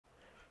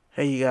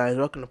Hey you guys,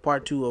 welcome to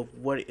part 2 of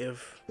What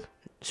If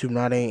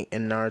Tsunade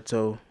and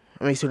Naruto,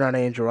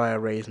 Tsunade and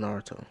Jiraiya raised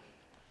Naruto.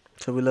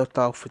 So we left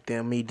off with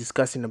me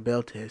discussing the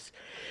bell test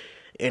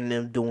and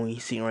them doing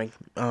C rank,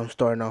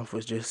 starting off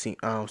with just C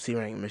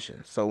rank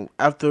missions. So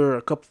after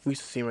a couple of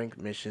weeks of C rank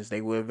missions,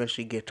 they will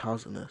eventually get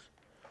tossing us.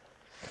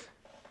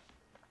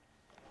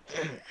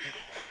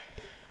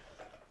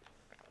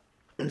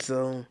 And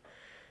so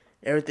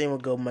everything will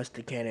go much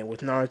to canon with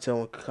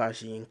Naruto and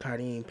Kakashi and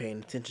Karin paying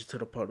attention to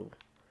the puddle.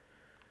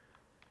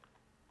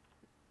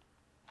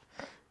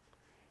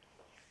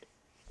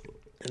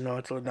 And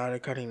Naruto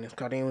not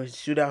Karin would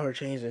shoot out her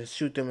chains and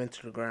shoot them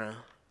into the ground.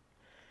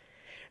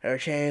 Her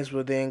chains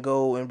will then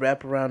go and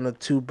wrap around the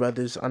two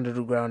brothers under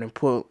the ground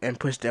and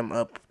push them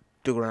up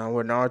the ground.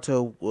 Where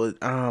Naruto would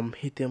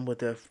hit them with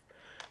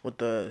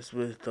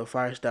the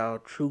fire style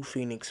True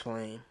Phoenix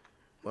Flame,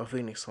 or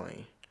Phoenix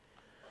Flame,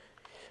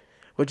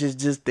 which is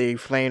just a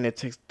flame that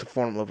takes the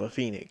form of a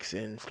phoenix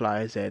and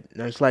flies at.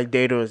 It's like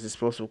Data is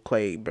explosive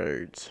clay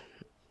birds,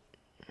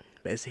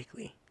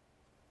 basically.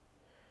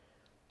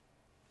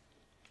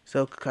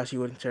 So Kakashi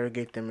would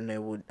interrogate them, and they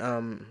would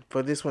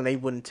for this one they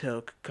wouldn't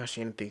tell Kakashi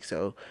anything.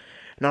 So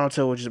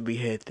Naruto would just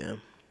behead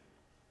them.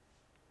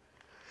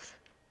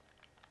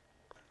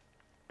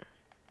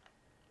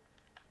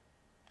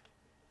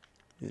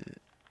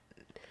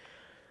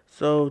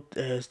 So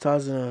as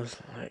Tarzan was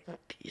like,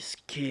 these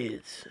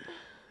kids,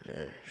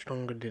 they're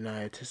stronger than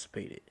I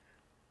anticipated.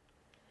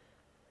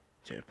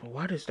 Said, but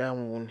why does that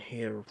one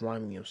here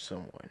remind me of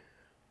someone?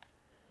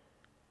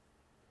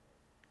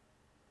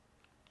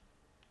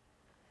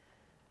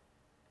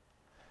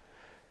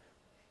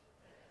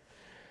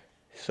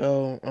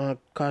 So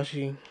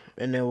Kashi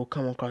and then will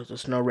come across the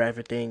snow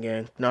rabbit thing,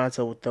 and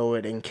Naruto will throw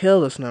it and kill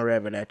the snow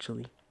rabbit.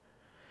 Actually,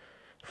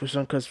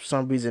 because for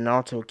some reason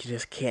Naruto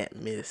just can't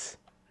miss.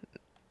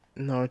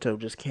 Naruto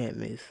just can't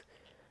miss.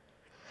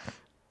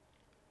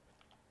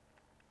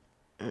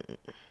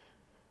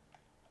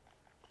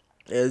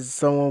 As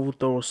someone will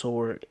throw a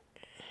sword,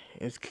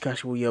 as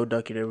Kakashi will yell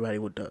duck it, everybody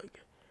will duck.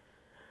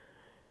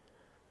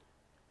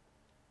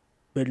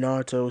 But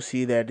Naruto will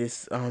see that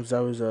this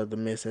Zabuza the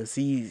miss as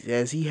he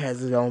has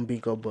his own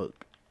Bingo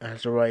book.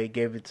 As Jiraiya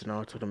gave it to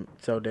Naruto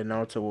so that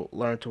Naruto will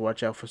learn to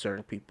watch out for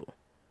certain people.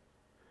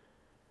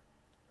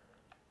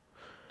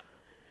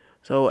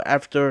 So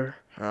after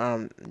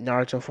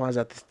Naruto finds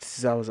out this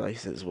Zabuza, he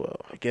says, well,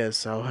 I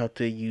guess I'll have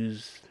to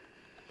use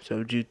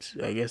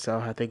Sojutsu. I guess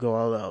I'll have to go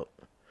all out.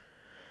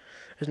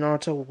 As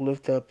Naruto will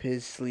lift up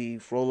his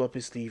sleeve, roll up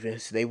his sleeve, and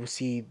they will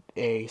see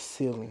a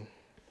ceiling.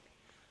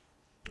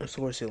 A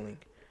sword ceiling.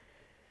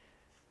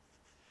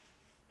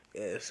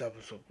 Yeah,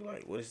 Zabuza will be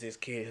like, what is this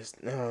kid?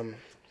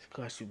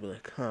 Gosh, you'd be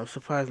like, I'm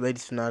surprised Lady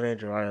Tsunade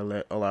and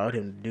Jiraiya allowed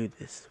him to do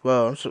this.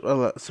 Well,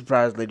 I'm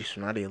surprised Lady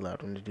Tsunade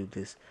allowed him to do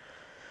this.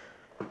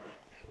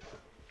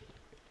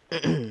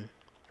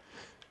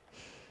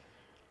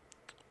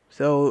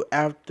 So,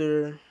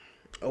 after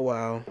a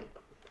while,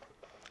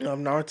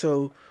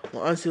 Naruto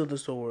will unseal the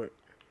sword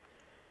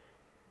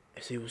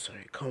as he was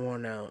like, come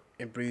on out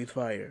and breathe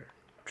fire.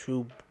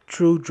 True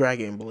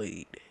Dragon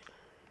Blade.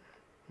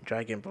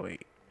 Dragon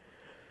Blade.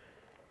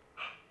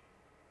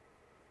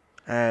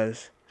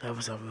 As I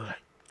was like,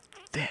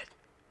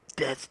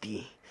 that's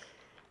the.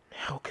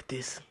 How could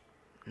this.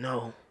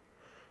 No,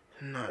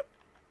 not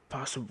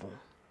possible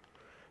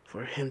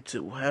for him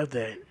to have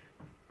that.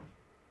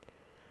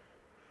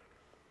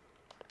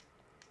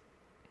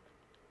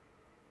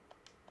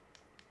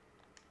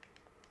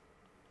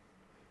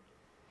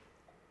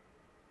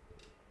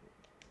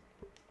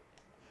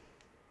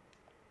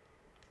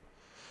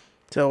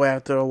 So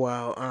after a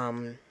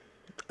while,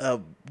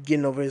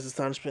 getting over his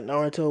astonishment,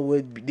 Naruto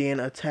would then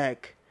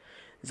attack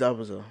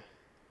Zabuza.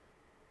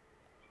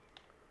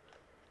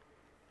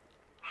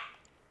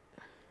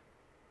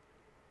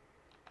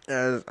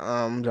 As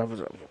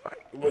Zabuza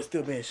was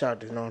still being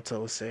shot, as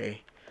Naruto would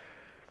say,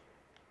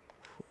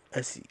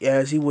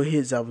 as he would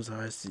hit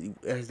Zabuza,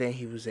 as then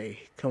he would say,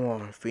 "Come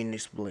on,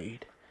 Phoenix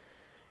Blade,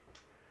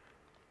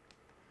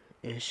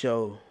 and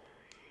show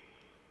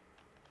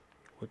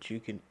what you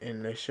can,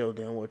 and let's show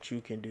them what you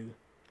can do."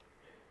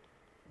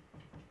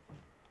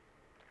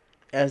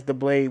 As the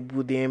blade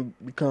would then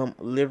become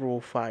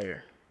literal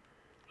fire.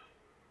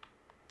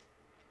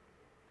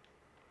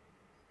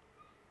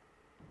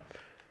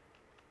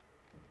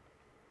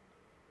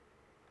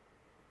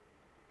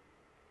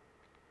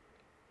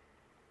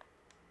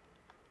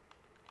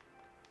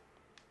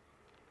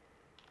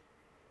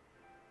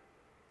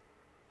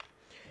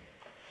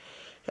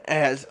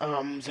 As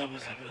Zabuza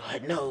would be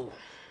like, "No."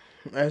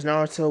 As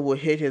Naruto will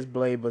hit his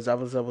blade, but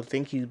Zabuza will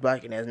think he's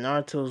blocking. As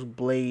Naruto's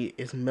blade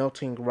is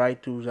melting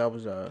right through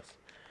Zabuza's.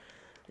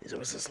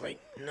 Zabuza's like,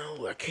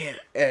 no, I can't.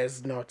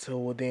 As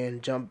Naruto will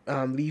then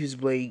leave his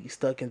blade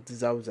stuck into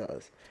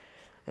Zabuza's.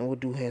 And will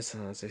do hand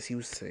signs, as he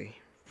would say,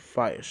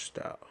 fire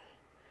style.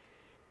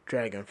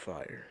 Dragon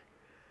fire.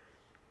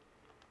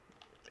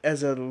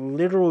 As a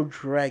literal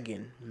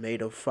dragon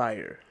made of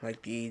fire,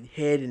 like the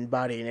head and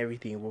body and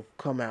everything will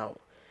come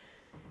out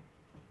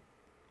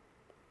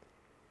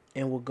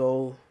and will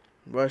go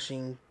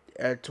rushing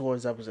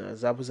towards Zabuza.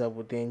 Zabuza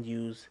would then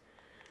use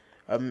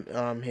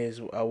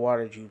his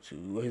water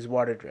jutsu, his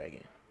water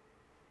dragon.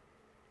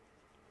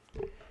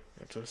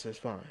 Naruto says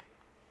fine.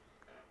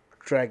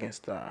 Dragon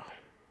style.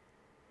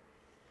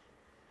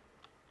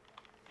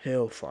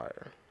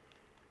 Hellfire.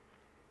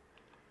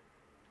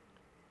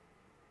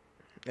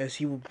 As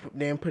he would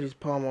then put his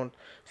slam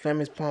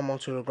his palm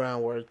onto the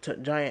ground where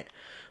giant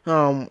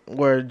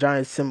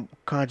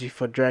kanji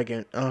for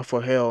dragon,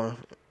 for hell,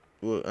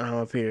 will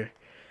appear.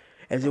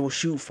 As it will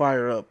shoot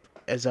fire up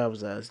at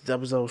Zabuza.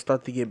 Zabuza will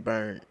start to get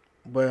burned,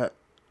 but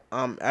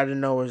out of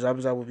nowhere,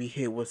 Zabuza will be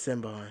hit with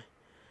Senbon.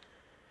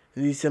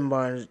 These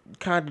Senbons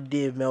kind of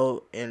did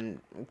melt, and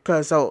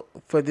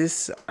for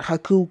this,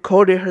 Haku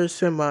coated her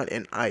Senbon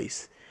in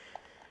ice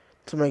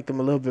to make them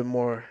a little bit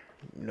more,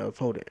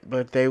 potent.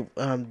 But they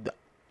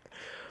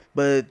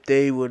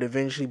would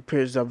eventually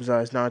pierce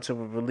Zabuza's Naruto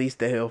would release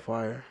the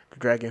Hellfire, the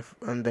dragon,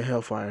 the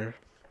Hellfire.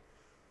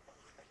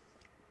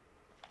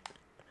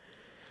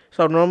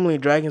 So normally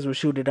dragons would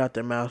shoot it out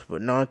their mouth,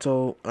 but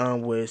Naruto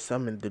would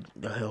summon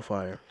the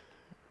Hellfire.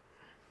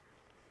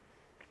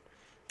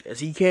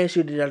 As he can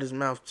shoot it out his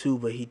mouth too,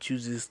 but he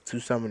chooses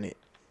to summon it.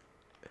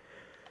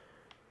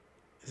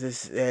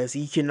 As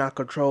he cannot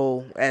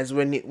control,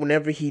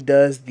 whenever he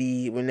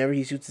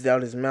shoots it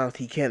out his mouth,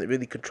 he can't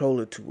really control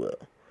it too well.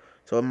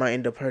 So it might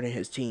end up hurting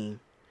his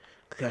team.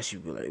 Kakashi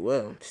would be like,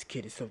 well, this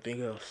kid is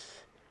something else.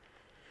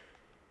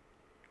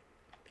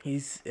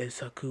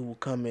 Haku will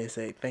come in and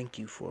say, thank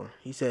you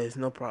he says,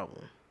 no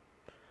problem.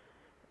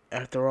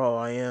 After all,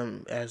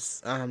 I'm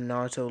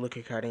Naruto, look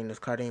at Karin. As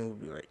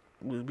Karin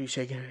will be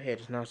shaking her head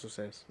as Naruto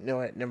says,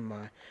 no, never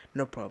mind,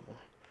 no problem.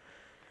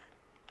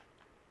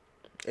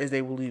 As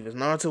they will leave, as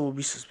Naruto will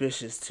be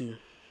suspicious too,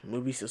 of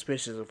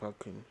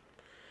Haku.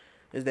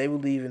 As they will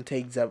leave and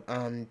take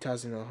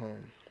Tazuna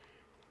home.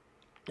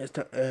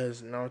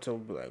 As Naruto will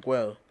be like,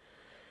 well,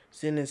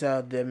 seeing as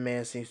how that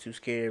man seems too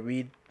scared,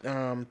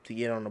 to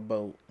get on a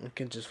boat. We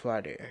can just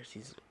fly there.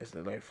 As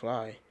they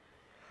fly.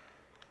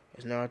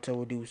 As Naruto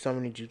will do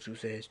summoning jutsu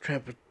says,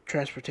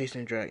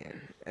 transportation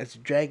dragon. As the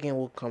dragon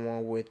will come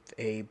on with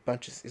a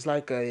bunch of, it's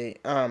like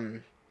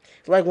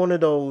one of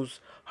those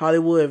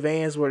Hollywood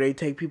vans where they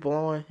take people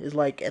on. It's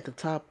like at the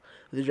top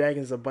of the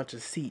dragon is a bunch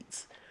of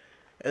seats.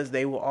 As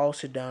they will all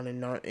sit down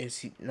and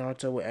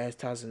Naruto will ask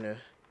Tazuna,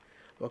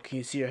 well, can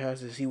you see your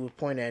house? As he will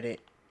point at it.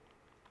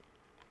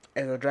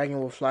 As the dragon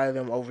will fly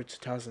them over to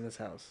Tazuna's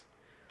house.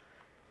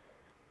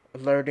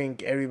 Alerting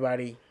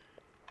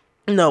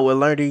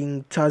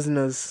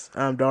Tazuna's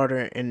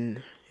daughter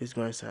and his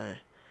grandson.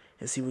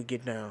 As he would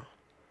get down.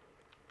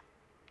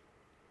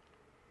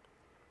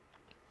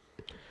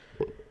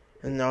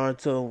 And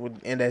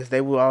as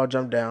they would all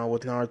jump down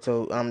with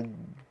Naruto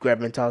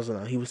grabbing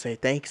Tazuna, he would say,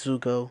 thanks,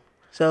 Zuko.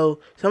 So,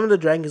 some of the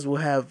dragons will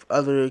have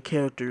other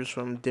characters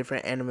from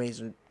different animes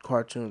and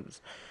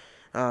cartoons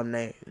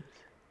names.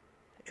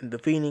 And the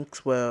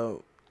Phoenix,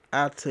 well,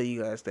 I'll tell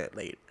you guys that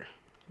later.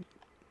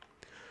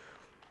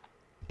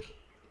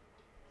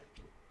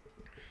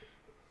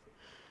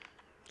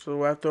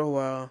 So after a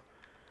while,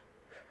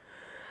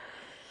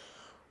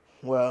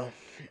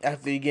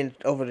 after you get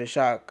over the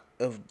shock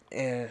of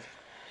a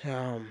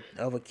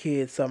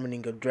kid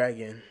summoning a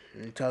dragon,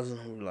 and tells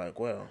him like,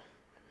 well,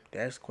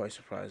 that's quite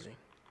surprising.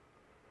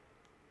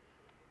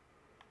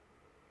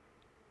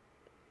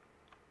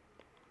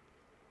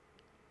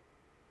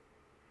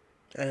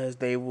 As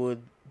Kakashi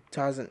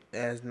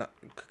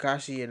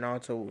and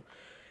Naruto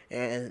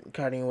and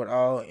Karin would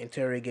all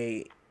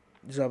interrogate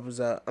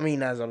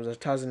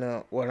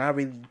Tazuna, well, not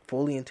really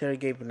fully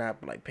interrogate, but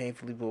not like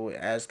painfully, but would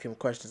ask him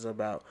questions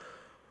about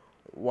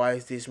why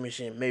is this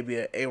mission maybe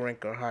an A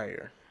rank or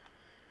higher,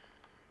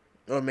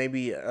 or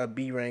maybe a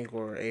B rank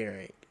or A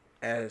rank.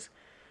 As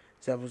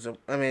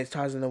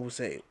Tazuna would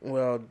say,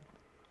 well,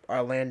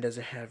 our land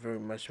doesn't have very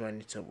much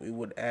money, so we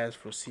would ask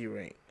for C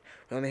rank.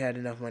 We only had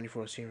enough money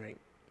for a C rank.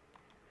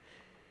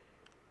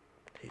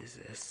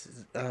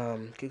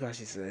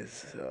 Kakashi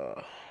says,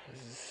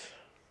 this is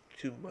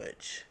too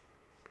much.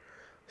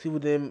 He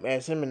would then,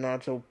 as him and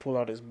Naruto pull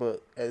out the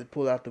book, but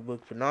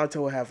Naruto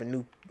will have a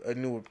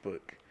newer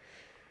book.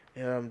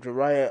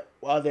 Jiraiya,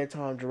 while that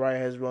time, Jiraiya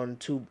has run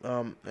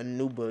a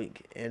new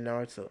book, and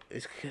Naruto,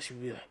 it's Kakashi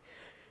will be like,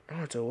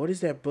 Naruto, what is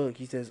that book?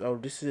 He says, oh,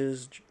 this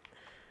is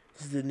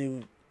the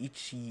new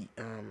Ichi,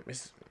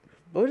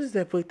 what is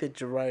that book that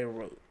Jiraiya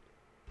wrote?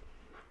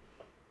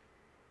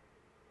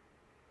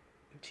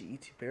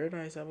 Ichi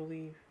Paradise, I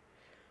believe.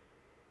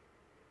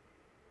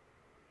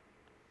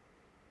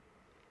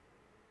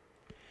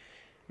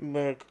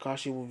 But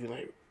Kakashi will be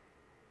like,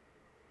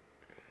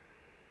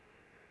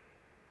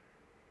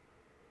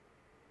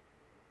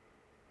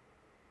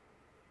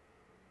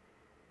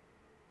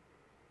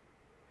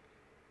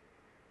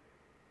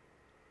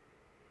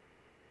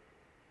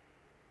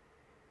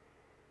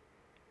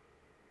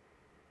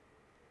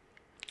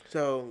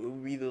 so it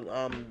would be the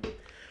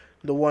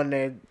one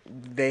that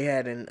they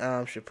had in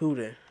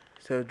Shippuden.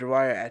 So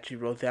Jiraiya actually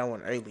wrote that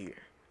one earlier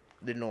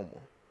than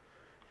normal.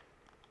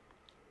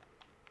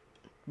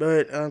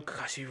 But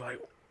Kakashi like,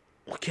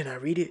 Can I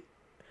read it?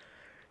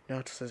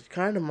 Naruto says,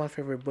 kind of my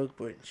favorite book,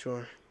 but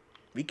sure.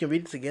 We can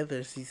read it together.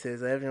 He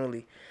says,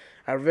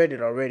 I read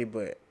it already,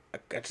 but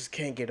I just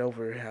can't get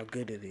over how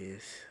good it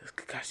is.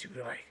 Kakashi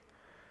be like,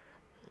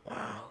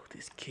 wow,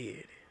 this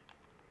kid.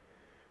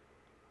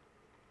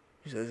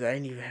 He says, I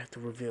didn't even have to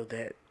reveal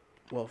that.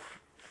 Well,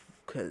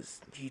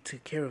 because he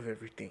took care of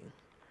everything.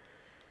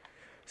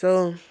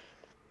 So,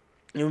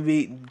 it would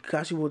be,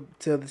 Kakashi will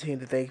tell the team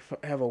that they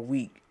have a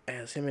week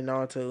as him and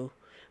Naruto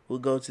will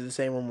go to the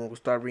same room and will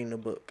start reading the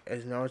book.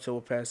 As Naruto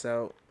will pass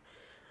out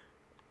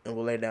and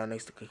will lay down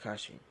next to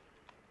Kakashi.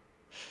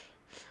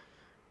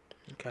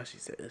 Kakashi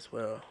says,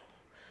 well,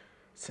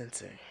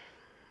 Sensei,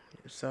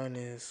 your son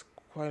is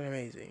quite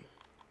amazing.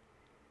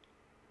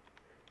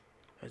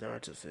 As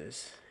Naruto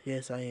says,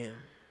 yes, I am.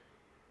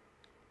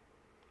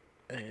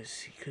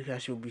 As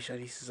Kakashi will be shot,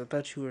 he says, I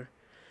thought you were.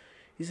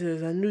 He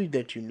says, I knew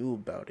that you knew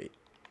about it.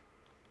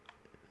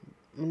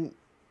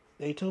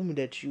 They told me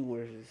that you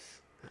were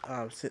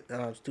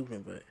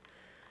stupid, but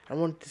I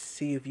wanted to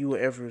see if you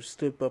would ever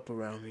slip up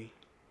around me.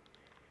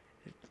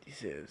 He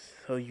says,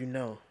 so you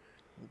know.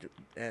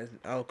 As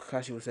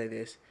Kakashi would say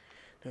this,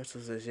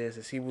 Naruto says yes,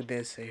 as he would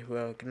then say,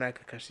 well, good night,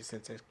 Kakashi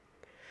Sensei.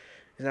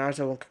 And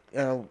Naruto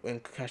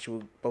and Kakashi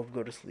would both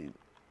go to sleep.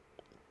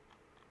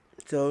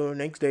 So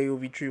next day we'll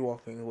be tree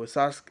walking with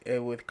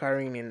Sasuke, with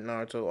Karin and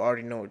Naruto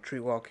already know tree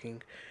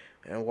walking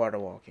and water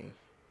walking.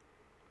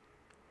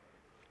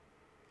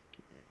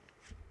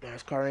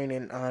 As Karin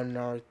and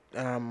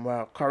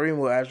Karin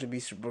will actually be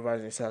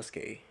supervising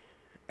Sasuke,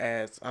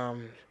 as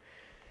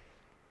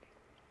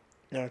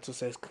Naruto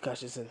says,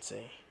 Kakashi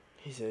Sensei.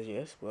 He says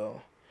yes.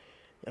 Well,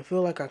 I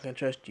feel like I can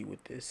trust you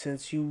with this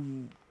since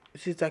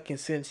I can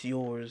sense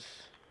yours.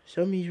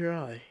 Show me your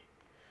eye,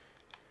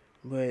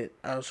 but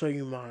I'll show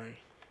you mine.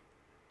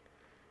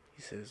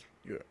 He says,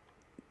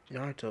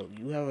 Naruto,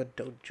 you have a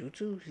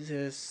dojutsu? He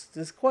says,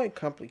 it's quite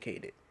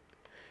complicated.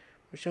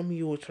 But show me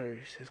yours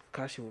first. Says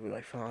Kakashi will be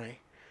like, fine.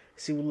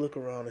 He will look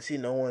around and see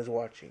no one's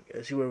watching.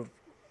 As he will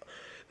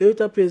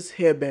lift up his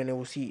headband and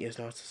will see as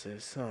Naruto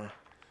says,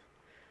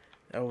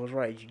 I was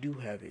right, you do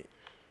have it.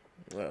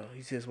 Well,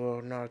 he says,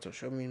 well, Naruto,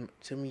 show me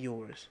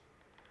yours.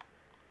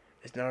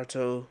 As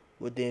Naruto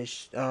would then,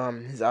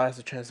 his eyes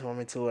will transform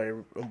into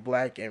a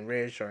black and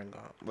red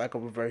Sharingan, like a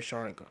reverse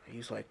Sharingan.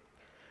 He's like,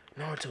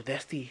 Naruto,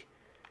 that's the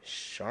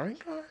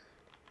Sharingan?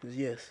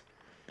 Yes.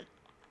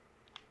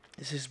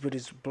 This is, but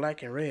it's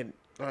black and red,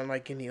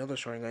 unlike any other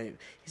Sharingan.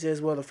 He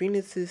says, well, the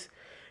Phoenix is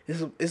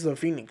a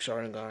Phoenix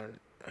Sharingan.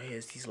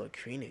 Yes, he's like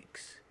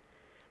Phoenix.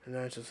 And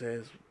Naruto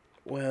says,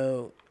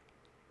 well,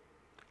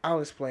 I'll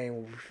explain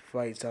when we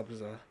fight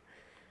Zabuza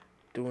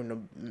during the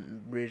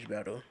bridge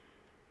battle.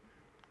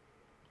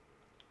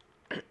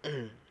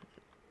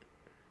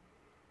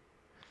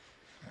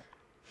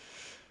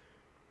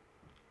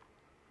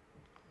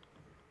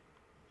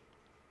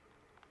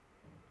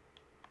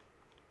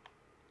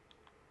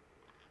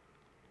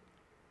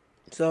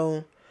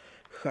 So,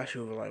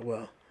 Kakashi was like,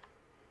 well,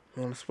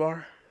 you want to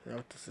spar?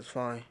 No, this is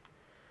fine.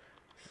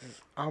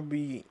 I'll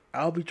be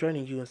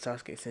training you and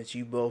Sasuke since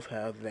you both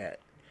have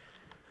that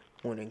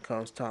when it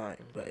comes time.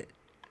 But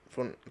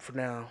for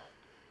now,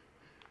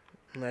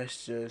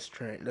 let's just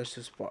train. Let's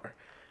just spar.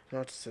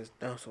 Naruto says,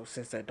 no, so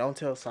since I don't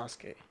tell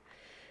Sasuke,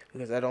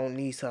 because I don't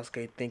need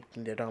Sasuke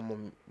thinking that I'm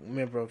a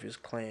member of his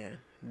clan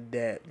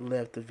that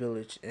left the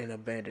village and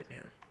abandoned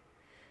him.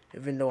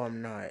 Even though I'm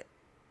not,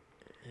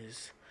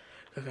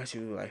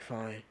 Kakashi was like,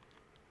 fine.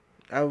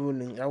 I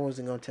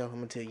wasn't gonna tell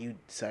him until you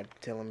decided to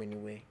tell him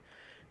anyway.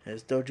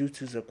 As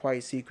dojutsus are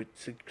quite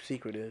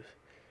secretive.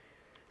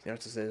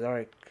 Naruto says,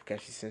 alright,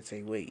 Kakashi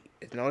Sensei, wait.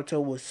 As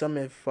Naruto will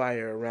summon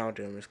fire around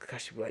him, as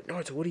Kakashi will be like,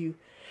 Naruto, what are you?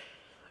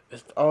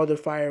 As all the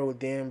fire will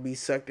then be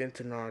sucked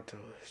into Naruto.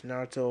 As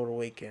Naruto will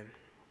awaken.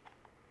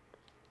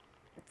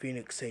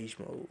 Phoenix Sage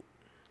mode.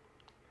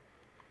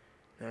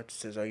 Naruto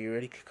says, are you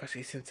ready,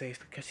 Kakashi Sensei?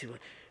 Kakashi will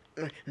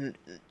like,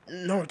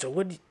 Naruto,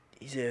 what?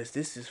 He says,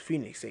 this is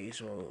Phoenix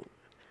Sage mode.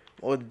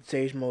 Or the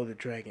Sage mode of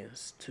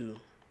dragons, too.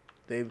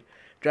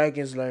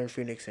 Dragons learn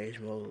Phoenix Sage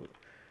mode.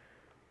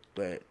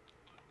 But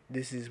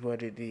this is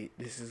what it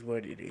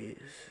is.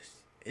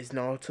 It's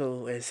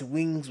Naruto, as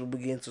wings will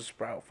begin to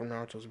sprout from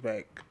Naruto's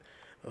back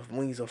of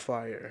wings of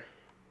fire.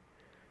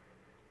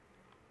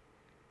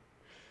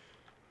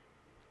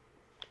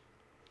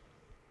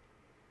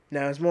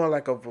 Now it's more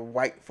like of a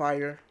white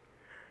fire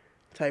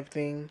type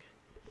thing,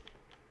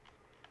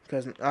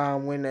 because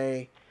when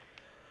a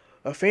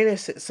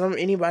Phoenix,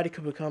 anybody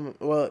could become,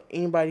 well,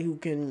 anybody who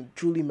can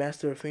truly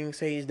master a Phoenix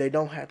Sage, they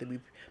don't have to be,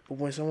 but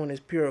when someone is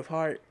pure of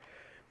heart,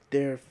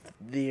 their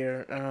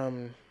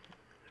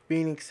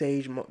Phoenix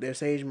Sage,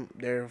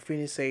 their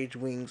Phoenix Sage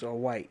wings are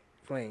white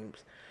flames.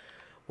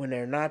 When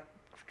they're not,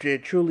 they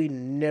truly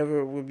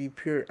never will be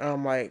pure.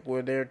 Like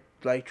where they're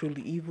like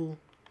truly evil,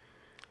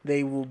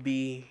 they will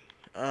be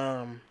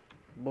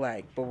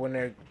black. But when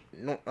they're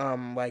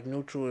like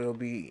neutral, it'll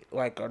be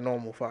like a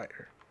normal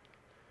fire.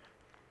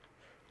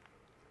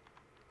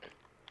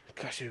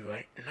 Gosh, you're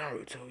right,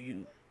 Naruto.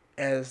 You,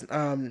 as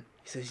he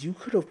says, you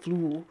could have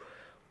flew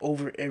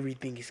over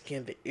everything. He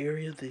scanned the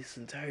area this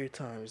entire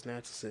time. His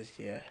Naruto says,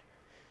 yeah.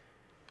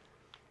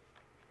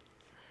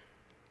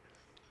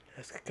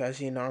 That's because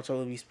he and Naruto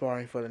will be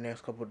sparring for the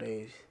next couple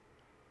days.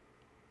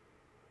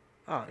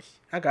 Oh,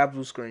 I got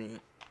blue screen.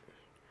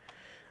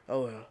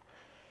 Oh well.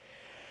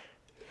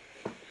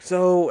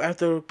 So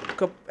after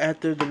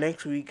the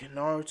next week,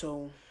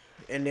 Naruto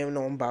and them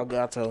knowing about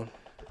Gato,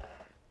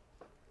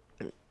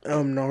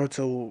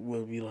 Naruto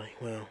will be like,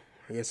 well,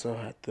 I guess I'll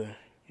have to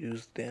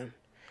use them.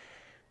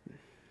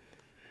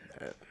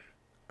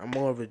 I'm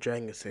more of a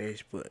Dragon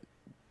Sage, but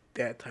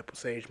that type of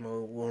Sage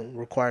mode will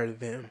require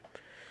them.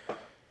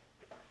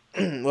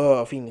 Well,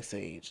 a Phoenix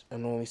Sage. I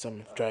normally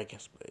summon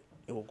dragons, but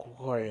it will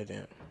require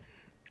them.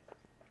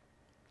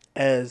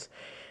 As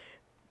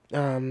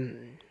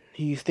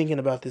he's thinking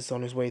about this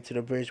on his way to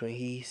the bridge when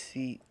he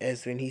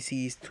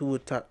sees two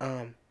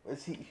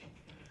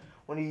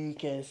when he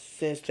can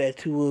sense that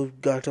two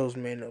of Gato's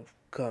men have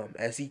come,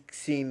 as he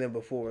seen them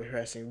before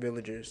harassing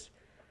villagers.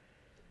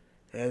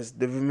 As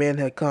the men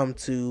had come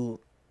to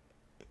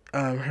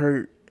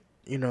hurt,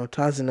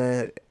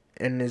 Tazuna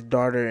and his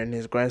daughter and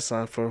his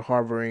grandson for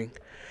harboring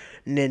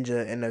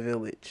ninja in the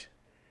village.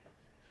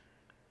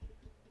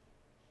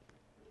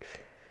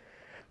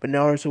 But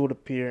Naruto would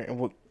appear and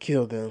would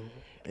kill them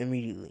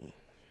immediately.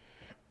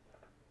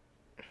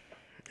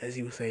 As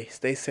he would say,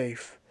 stay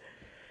safe.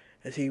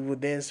 As he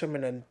would then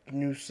summon a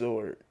new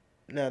sword.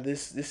 Now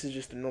this is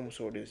just a normal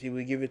sword. He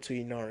would give it to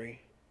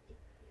Inari.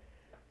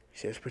 He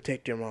says,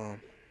 protect your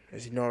mom.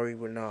 As Inari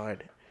would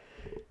nod.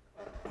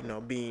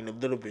 Being a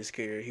little bit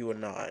scared, he would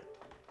nod.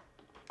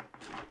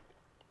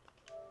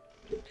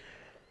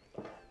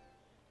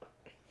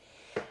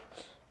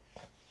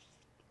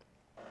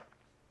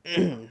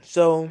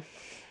 So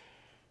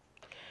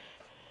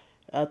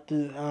after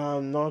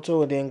Naruto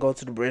would then go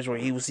to the bridge where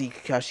he would see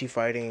Kakashi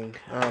fighting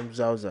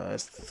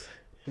Zabuza.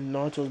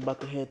 Naruto was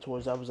about to head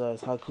towards Zabuza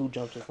as Haku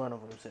jumps in front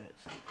of him and says,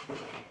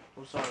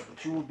 I'm sorry,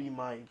 but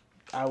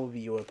I will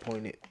be your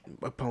opponent.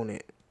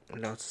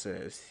 Naruto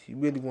says, you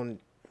really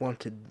want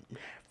to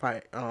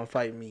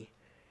fight me.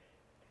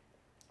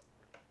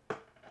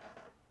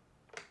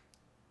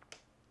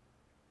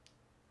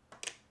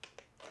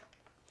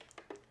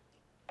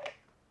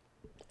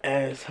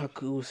 As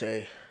Haku would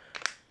say,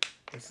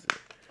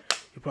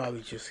 you're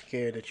probably just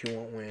scared that you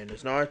won't win.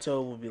 As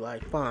Naruto will be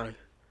like, fine.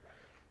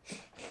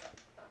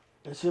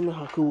 And him and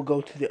Haku will go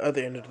to the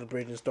other end of the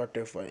bridge and start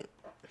their fight.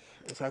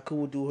 As Haku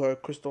will do her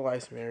crystal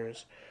ice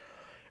mirrors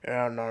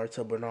around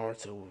Naruto, but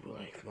Naruto will be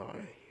like,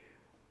 fine.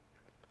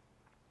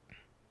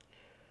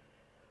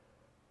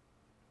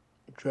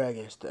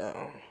 Dragon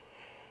style.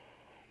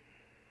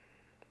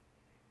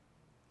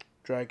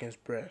 Dragon's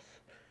breath.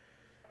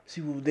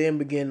 She will then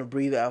begin to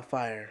breathe out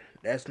fire.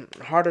 That's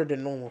harder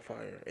than normal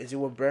fire. As it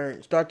will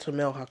start to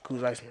melt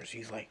Haku's ice mirrors.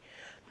 He's like,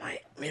 my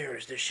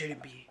mirrors, there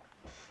shouldn't be.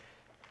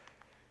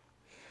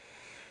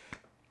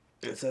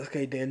 And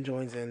Sasuke then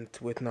joins in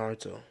with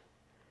Naruto.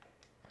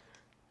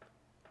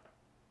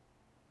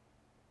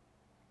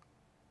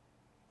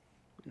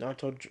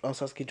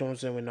 Sasuke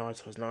joins in with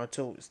Naruto.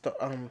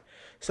 Naruto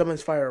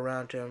summons fire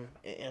around him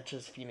and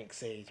enters Phoenix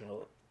Sage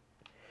mode.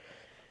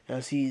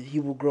 As he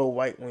will grow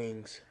white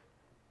wings.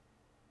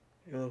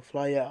 It will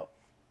fly out.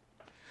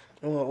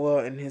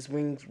 And his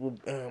wings will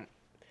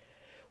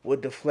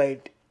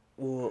deflate.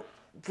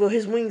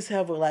 His wings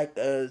have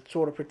a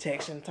sort of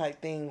protection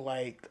type thing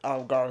like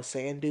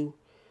Garou do.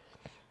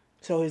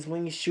 So his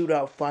wings shoot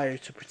out fire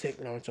to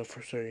protect Naruto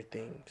for certain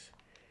things.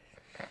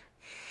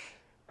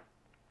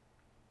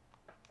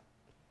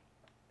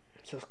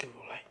 Sasuke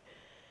will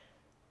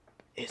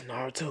is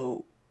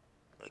Naruto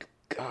a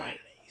god?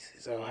 He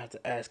says, I'll have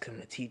to ask him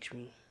to teach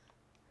me.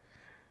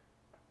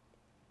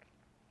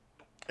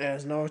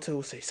 As Naruto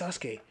will say,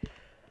 Sasuke,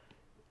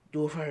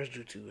 do a fire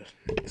jutsu.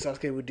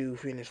 Sasuke would do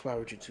Phoenix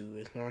Flower Jutsu.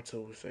 As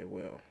Naruto would say,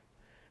 well,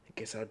 I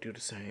guess I'll do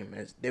the same.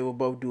 As they will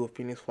both do a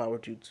Phoenix Flower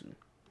Jutsu.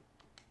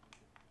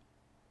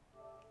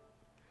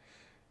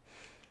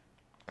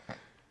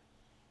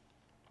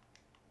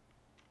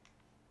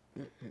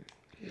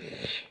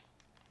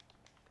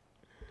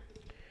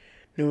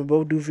 They will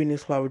both do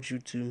Phoenix Flower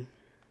Jutsu.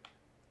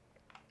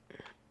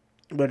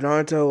 But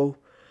Naruto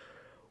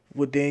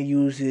would then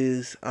use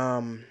his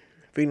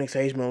Phoenix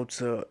Age mode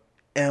to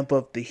amp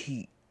up the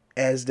heat.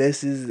 As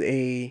this is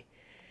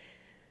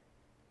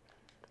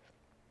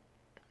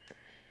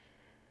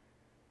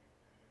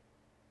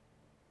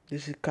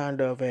kind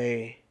of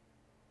a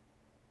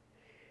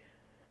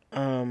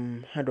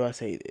how do I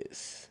say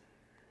this?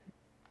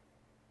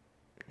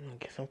 I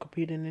guess I'm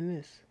competing in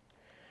this.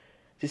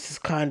 This is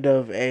kind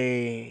of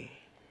a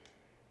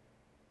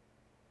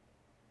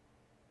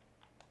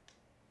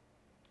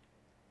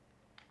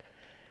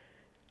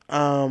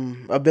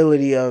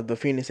ability of the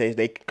Phoenix Age.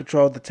 They can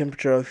control the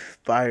temperature of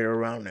fire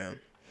around them.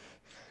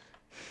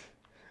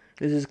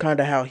 This is kind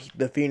of how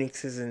the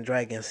Phoenixes and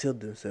dragons heal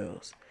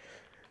themselves.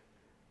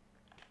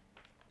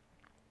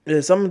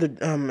 Some of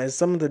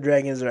the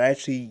dragons are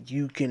actually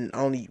you can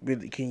only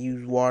really can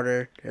use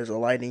water. There's a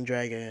lightning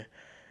dragon,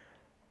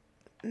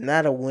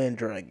 not a wind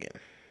dragon.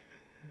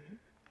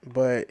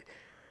 but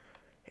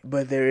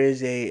there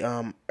is a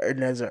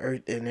there's a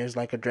earth and there's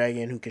like a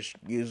dragon who can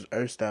use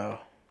earth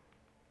style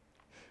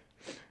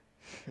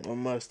or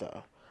mud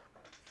style.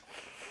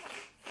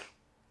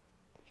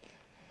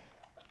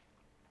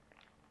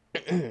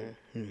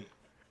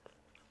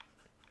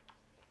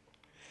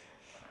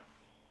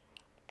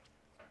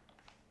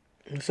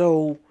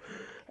 So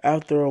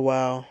after a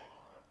while,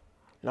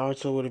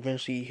 Naruto would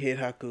eventually hit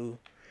Haku.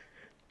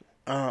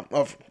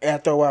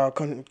 After a while,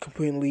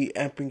 completely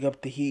amping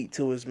up the heat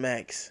to his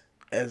max,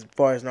 as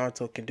far as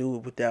Naruto can do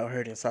it without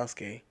hurting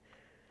Sasuke.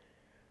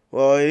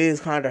 Well, it is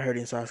kind of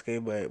hurting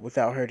Sasuke, but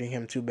without hurting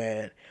him too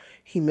bad.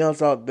 He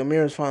melts out. The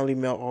mirrors finally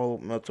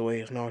melt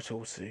away as Naruto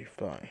will say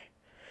fine.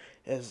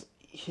 As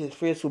his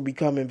fist will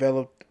become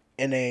enveloped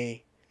in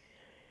a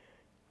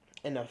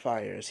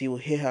fire, as he will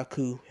hit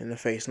Haku in the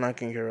face,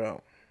 knocking her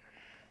out.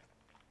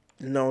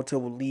 Naruto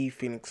will leave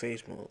Phoenix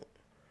Sage mode,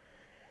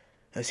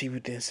 as he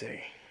would then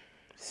say,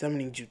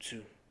 summoning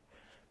jutsu.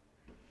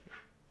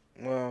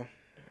 Well,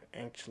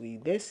 actually,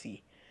 let's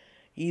see.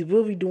 He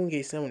will be doing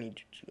a summoning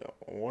jutsu.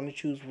 I want to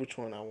choose which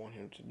one I want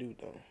him to do,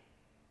 though.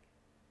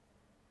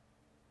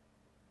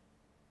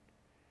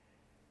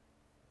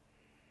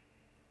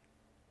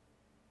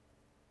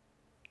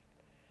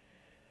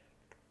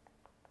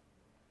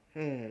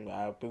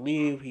 I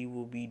believe he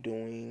will be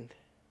doing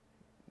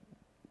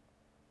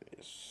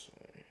this.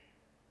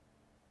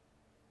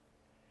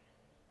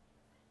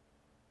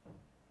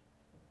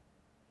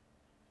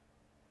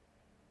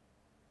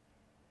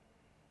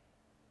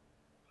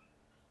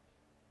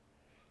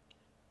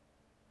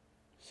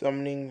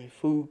 Summoning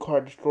food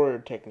card destroyer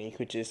technique,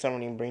 which is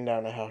summoning bring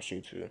down a house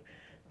jutsu.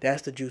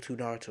 That's the jutsu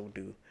Naruto will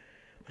do.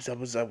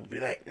 Zabuza will be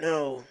like,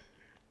 no.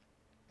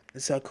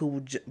 And Saku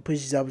will push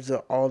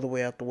Zabuza all the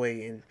way out the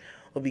way and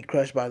will be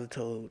crushed by the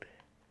toad.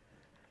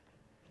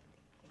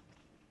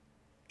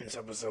 And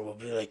Zabuza will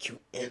be like, you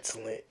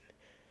insolent.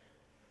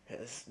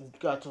 As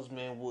Gato's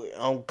man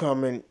would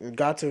come in,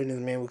 Gato and his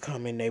man would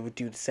come in, they would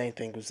do the same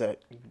thing. Was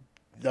that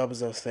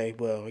Zabuza say,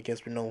 well, I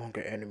guess we're no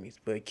longer enemies,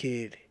 but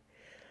kid,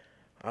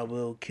 I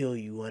will kill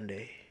you one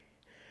day.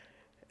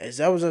 As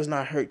Zabuza's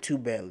not hurt too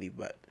badly,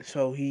 but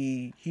so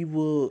he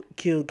will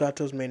kill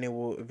Gato's man and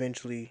will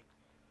eventually.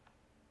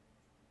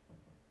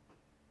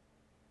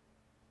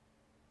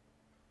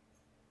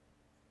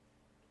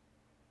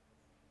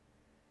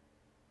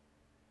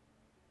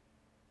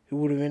 He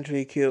would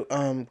eventually kill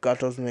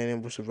Gato's man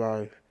and will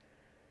survive.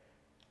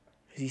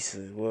 He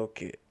says, well,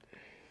 kid,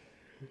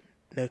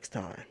 next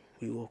time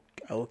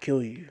I will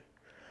kill you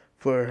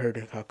for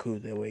hurting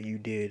Haku the way you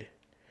did.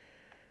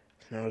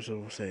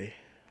 Naruto will say,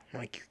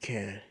 like you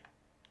can.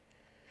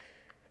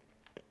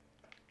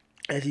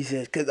 As he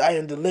says, because I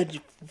am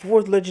the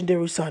fourth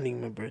legendary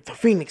signing member, the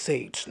Phoenix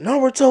Sage,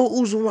 Naruto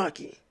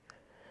Uzumaki.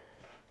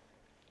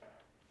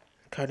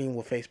 Karin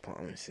will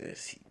facepalm and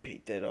says he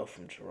picked that up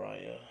from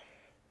Jiraiya.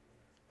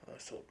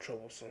 That's so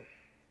troublesome.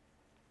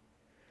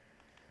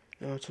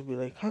 Naruto will be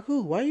like,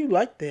 Haku, why you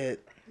like that?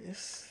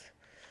 This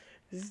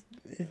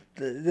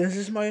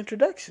is my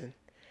introduction.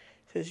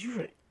 He says,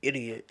 you're an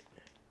idiot.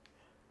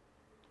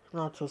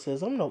 Naruto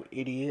says, I'm no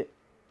idiot.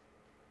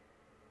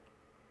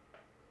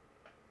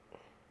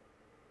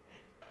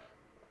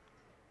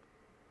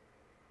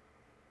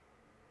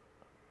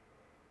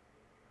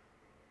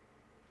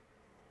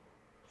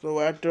 So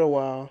after a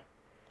while,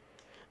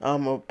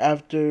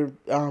 after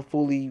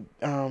fully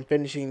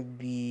finishing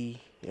the,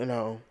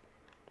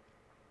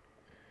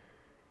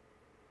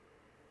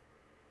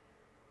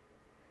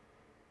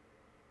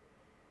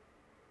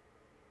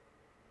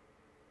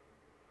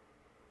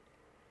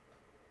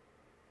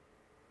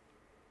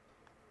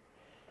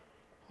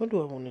 what do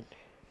I want to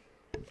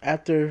do?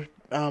 After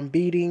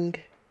beating,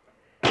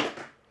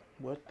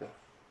 what the?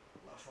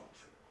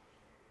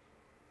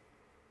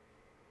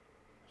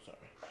 Sorry,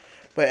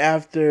 but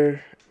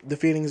after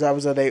defeating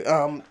Zabuza,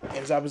 and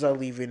Zabuza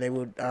leaving, they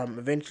would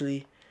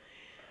eventually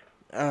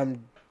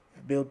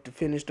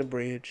finish the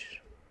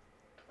bridge.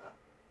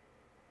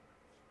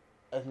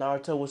 As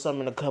Naruto would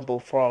summon a couple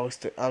of frogs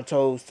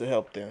toads to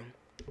help them.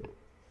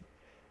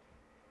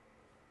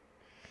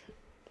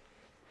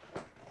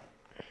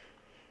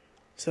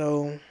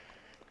 So,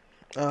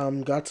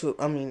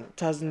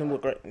 Tazuna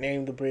would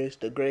name the bridge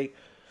the Great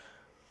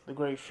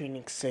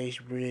Phoenix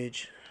Sage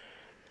Bridge.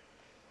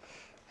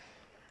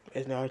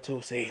 As Naruto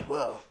would say,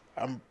 well,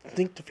 I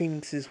think the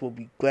Phoenixes will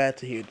be glad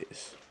to hear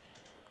this.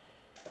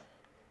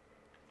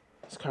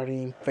 As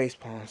Karin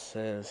facepalm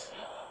says,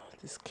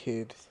 this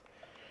kid,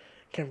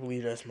 can't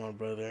believe that's my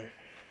brother.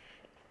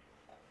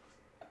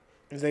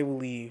 As they will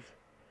leave,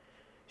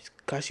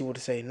 Kashi would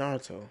say,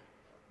 Naruto,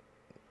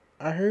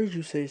 I heard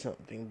you say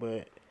something,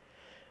 but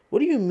what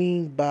do you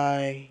mean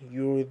by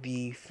you're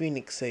the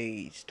Phoenix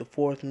Sage, the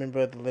fourth member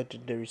of the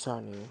legendary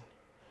signing?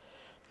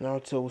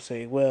 Naruto will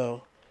say,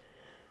 well,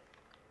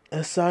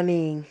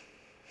 assigning.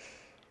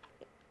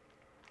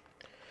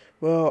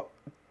 Well,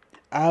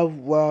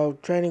 while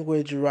training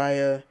with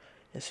Jiraiya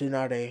and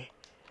Tsunade,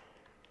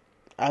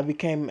 I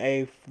became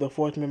the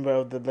fourth member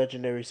of the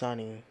legendary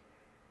signing.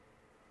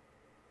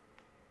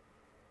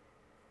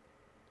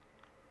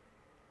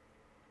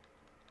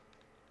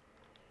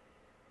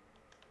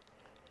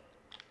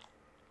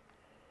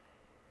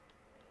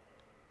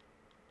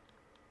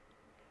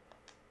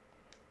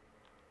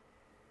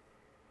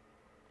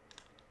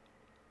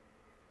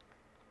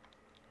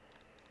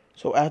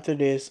 So after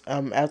this,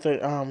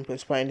 after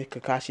explaining to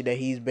Kakashi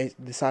that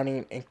the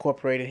Sannin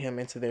incorporated him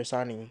into their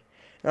Sannin,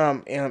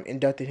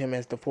 inducted him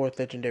as the fourth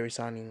legendary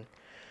Sannin,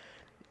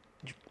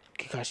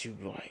 Kakashi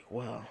would be like,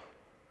 well,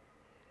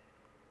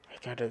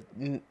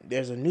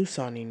 there's a new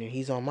Sannin and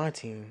he's on my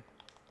team.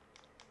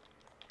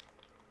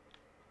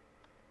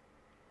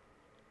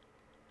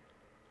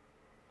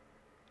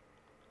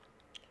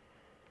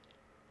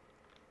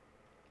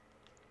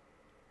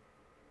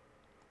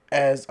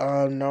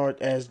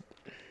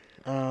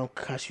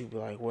 Kakashi would be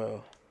like,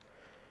 well,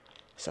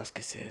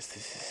 Sasuke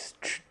says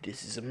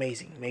this is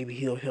amazing. Maybe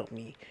he'll help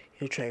me.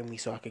 He'll train me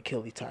so I can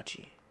kill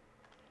Itachi.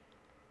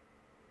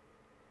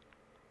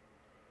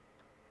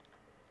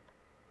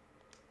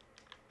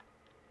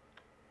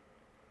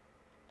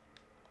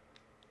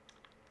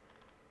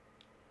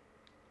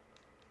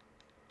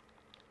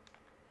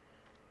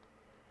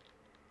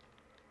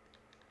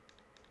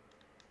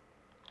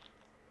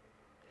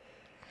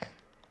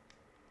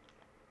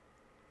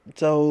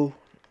 So,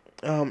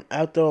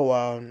 after a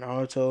while,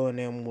 Naruto and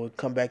them would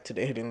come back to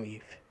the Hidden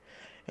Leaf,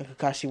 and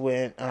Kakashi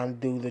would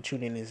do the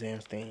tuning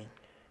exams thing.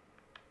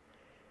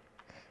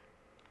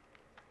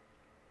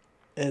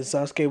 And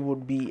Sasuke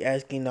would be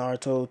asking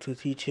Naruto to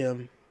teach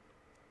him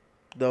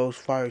those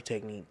fire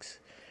techniques.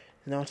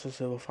 Naruto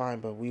said, well, fine,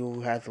 but we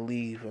will have to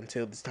leave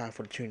until it's time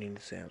for the tuning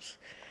exams.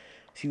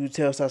 He would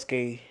tell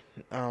Sasuke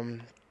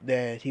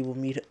that he will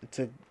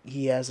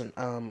he has a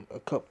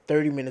couple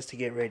 30 minutes to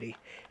get ready,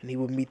 and he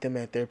would meet them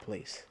at their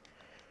place.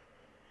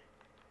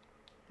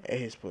 At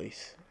his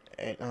place.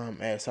 At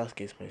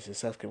Sasuke's place. And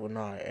Sasuke would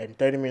nod. And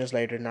 30 minutes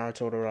later,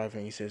 Naruto would arrive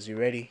and he says, you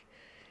ready?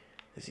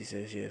 As he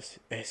says, yes.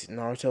 As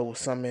Naruto will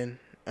summon,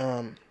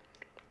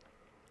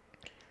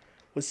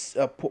 was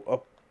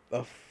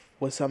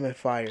would summon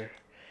fire.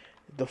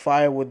 The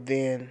fire would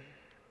then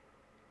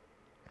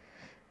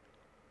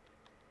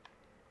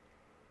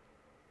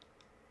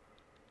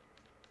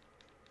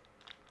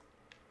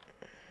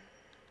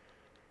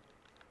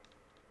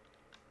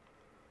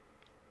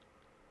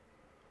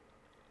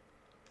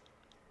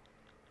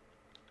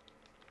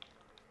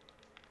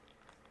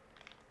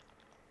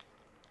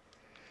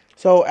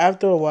So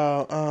after a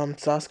while,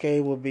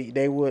 Sasuke would be.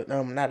 They would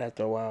not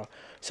after a while.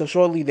 So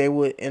shortly they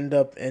would end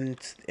up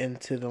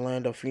into the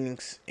land of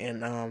Phoenix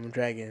and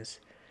dragons,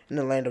 in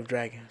the land of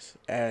dragons.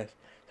 As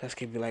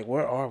Sasuke would be like,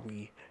 "Where are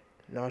we?"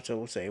 Naruto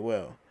would say,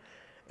 "Well,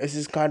 this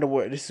is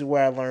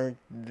where I learned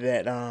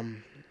that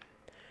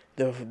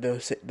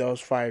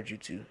those fire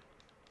jutsu."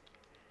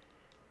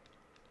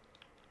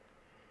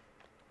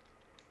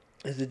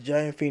 As the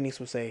giant Phoenix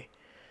would say,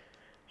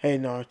 "Hey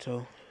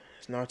Naruto,"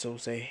 as Naruto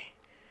would say,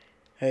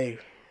 "Hey,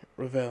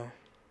 Ravel."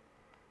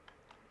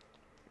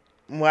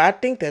 Well, I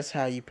think that's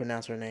how you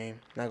pronounce her name.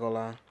 Not gonna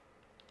lie.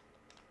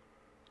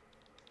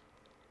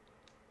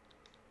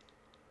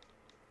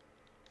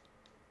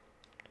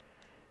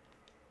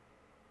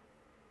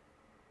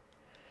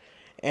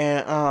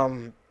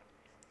 And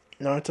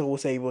Naruto will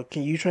say, "Well,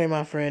 can you train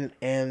my friend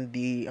and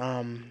the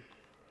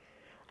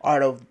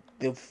art of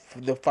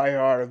the fire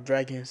art of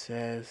dragons?"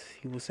 As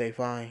he will say,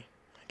 "Fine,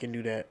 I can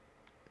do that."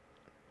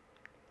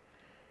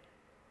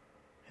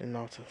 And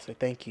Naruto will say,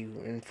 "Thank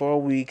you." In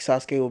 4 weeks,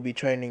 Sasuke will be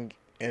training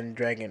in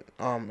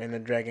the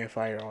dragon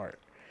fire art,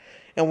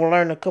 and we'll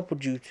learn a couple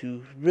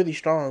jutsu, really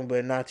strong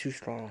but not too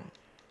strong.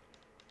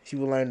 He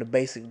will learn the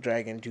basic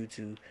dragon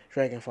jutsu,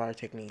 dragon fire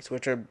techniques,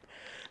 which are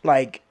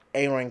like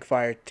A rank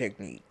fire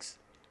techniques.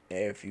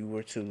 If you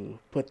were to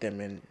put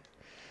them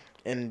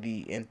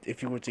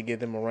if you were to give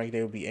them a rank,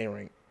 they would be A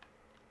rank.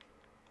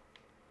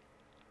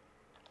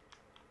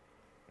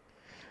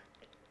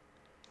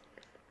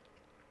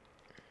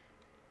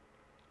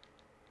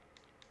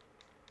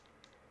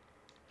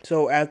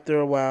 So after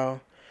a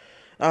while,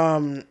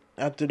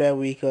 after that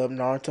week up,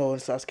 Naruto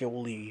and Sasuke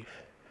will leave.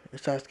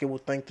 Sasuke will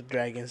thank the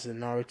dragons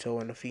and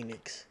Naruto and the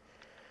Phoenix.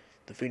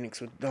 The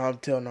Phoenix would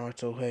tell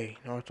Naruto, "Hey,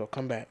 Naruto,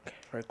 come back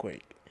right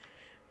quick."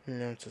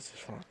 And Naruto says,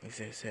 "Fine." He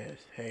says,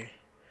 "Hey,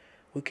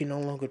 we can no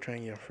longer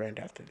train your friend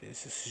after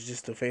this. This is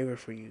just a favor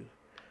for you,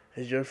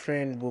 as your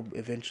friend will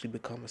eventually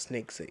become a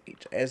snake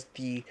sage. As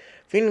the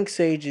Phoenix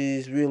Sage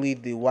is really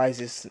the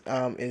wisest,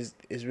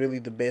 is really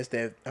the best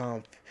at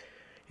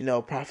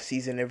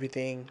prophecies and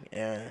everything."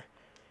 And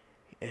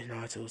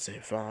Naruto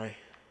said, "Fine,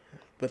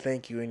 but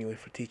thank you anyway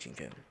for teaching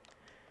him."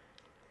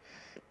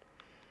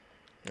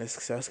 And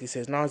Sasuke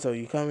says, "Naruto,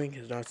 you coming?"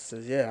 Because Naruto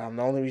says, "Yeah, I'm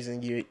the only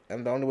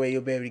way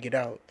you'll be able to get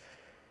out."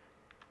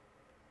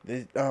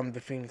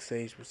 The Phoenix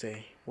Sage would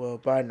say, "Well,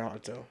 bye,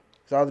 Naruto."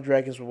 So all the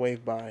dragons will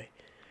wave by.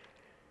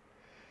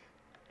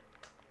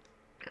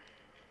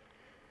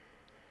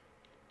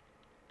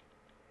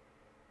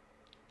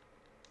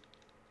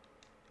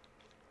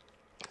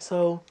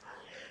 So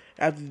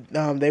after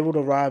they would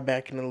arrive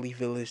back in the Leaf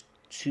Village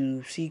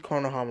to see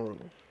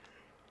Konohamaru.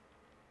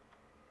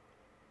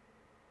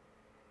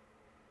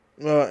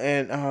 Well,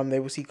 and they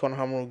would see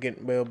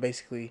Konohamaru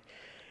basically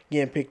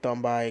getting picked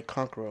on by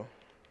Kankuro.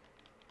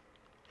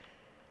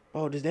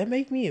 Oh, does that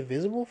make me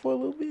invisible for a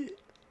little bit?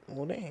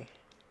 Well, dang.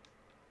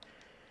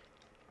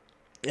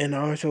 And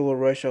Naruto will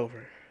rush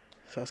over.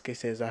 Sasuke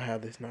says, I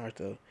have this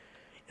Naruto.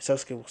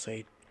 Sasuke will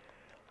say,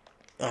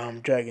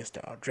 dragon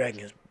style,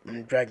 dragon's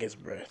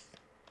breath.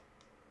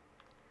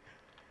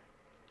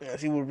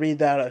 As he will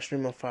breathe out a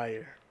stream of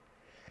fire,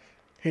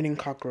 hitting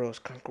Kakarot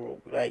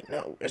like,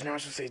 no. As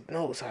Naruto says,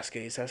 no,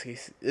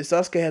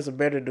 Sasuke has a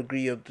better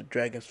degree of the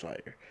dragon's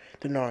fire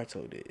than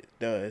Naruto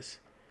does.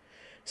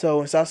 So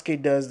when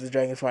Sasuke does the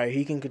dragon's fire,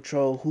 he can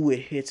control who it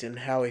hits and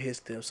how it hits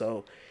them.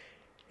 So,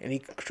 and he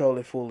can control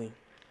it fully.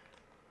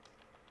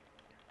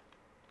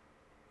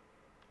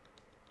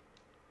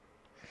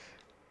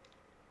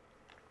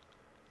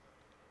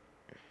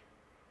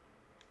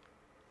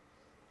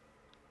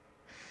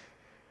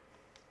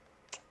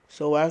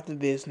 So after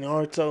this,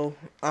 Naruto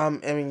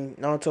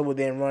would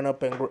then run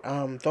up and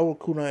throw a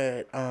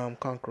kunai at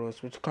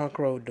Kankuro, which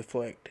Kankuro would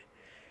deflect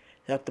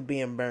after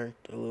being burnt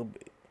a little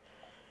bit.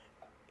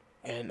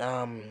 And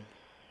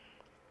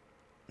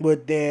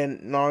but then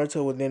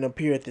Naruto would then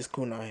appear at this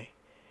kunai.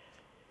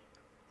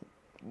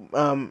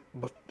 And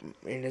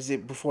as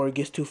it before it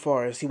gets too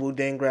far, as he will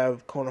then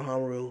grab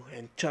Konohamaru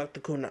and chuck the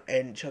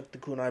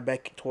kunai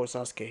back towards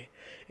Sasuke.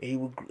 And he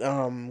would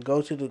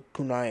go to the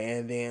kunai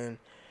and then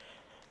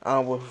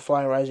with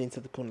flying rising to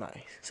the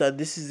kunai. So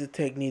this is the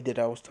technique that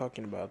I was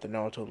talking about that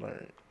Naruto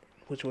learned,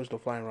 which was the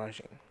flying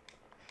rising.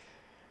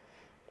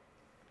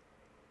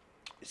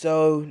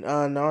 So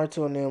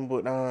Naruto and them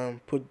would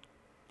put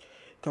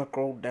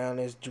Kakarot down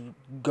as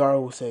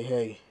Gaara would say,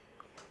 "Hey,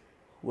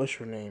 what's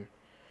your name?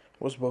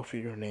 What's both of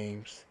your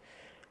names?"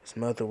 His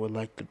mother would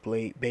like to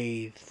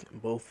bathe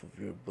both of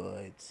your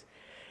bloods.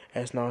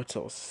 As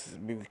Naruto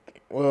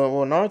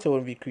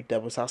wouldn't be creeped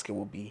out, but Sasuke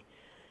would be.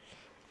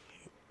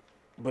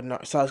 But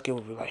Sasuke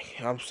would be like,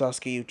 I'm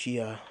Sasuke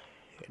Uchiha.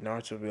 And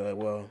Naruto would be like,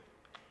 well,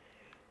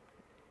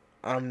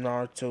 I'm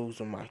Naruto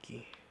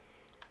Uzumaki.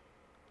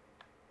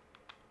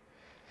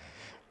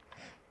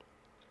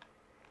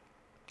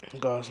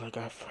 God's like,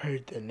 I've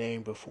heard the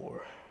name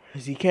before.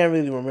 Because he can't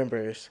really remember.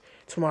 It's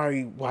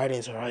Tamari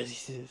widens her eyes. He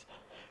says,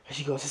 and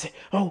she goes and says,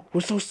 oh,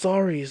 we're so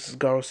sorry.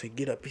 Garo said,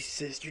 get up. He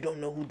says, you don't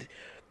know who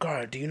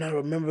God, do you not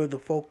remember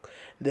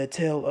the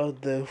tale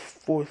of the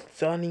fourth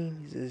Sani?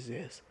 He says,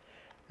 yes.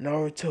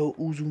 Naruto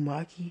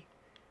Uzumaki.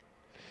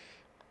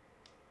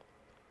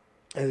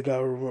 As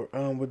Garo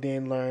would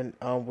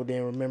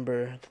then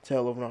remember the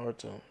tale of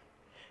Naruto.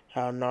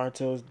 How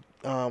Naruto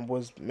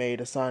was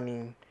made a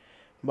Sani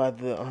by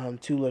the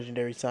two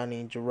legendary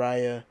Sani,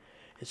 Jiraiya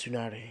and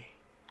Tsunade.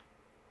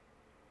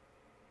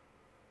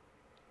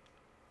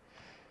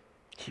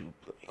 He would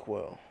be like,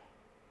 well,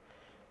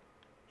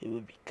 it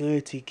would be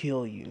good to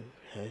kill you.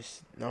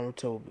 As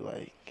Naruto would be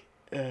like,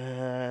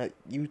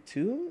 you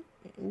too?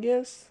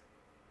 Yes?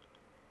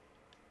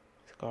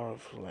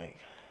 Scarf was like,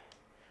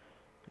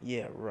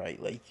 yeah, right,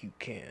 like you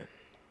can.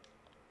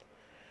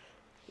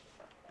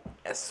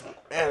 As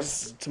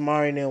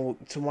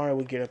Tamari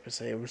would get up and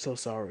say, we're so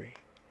sorry.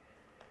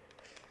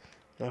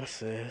 I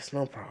said, it's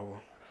no problem.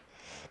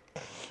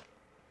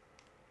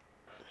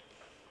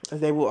 As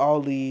they will all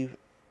leave,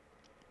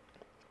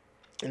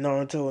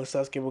 Naruto and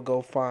Sasuke will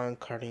go find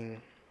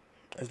Karin,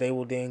 as they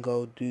will then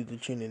go do the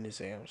Chunin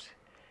exams.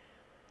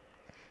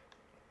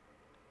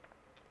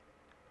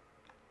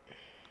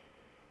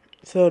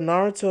 So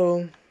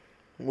Naruto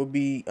will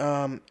be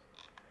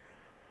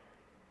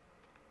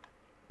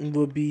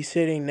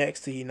sitting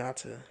next to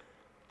Hinata.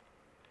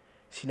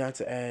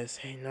 Hinata asks,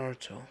 hey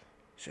Naruto,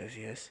 says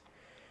yes.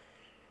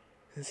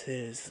 And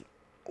says,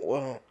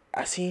 well,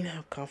 I seen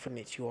how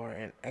confident you are,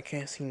 and I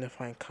can't seem to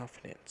find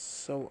confidence.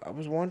 So I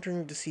was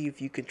wondering to see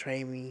if you could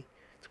train me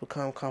to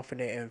become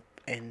confident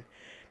and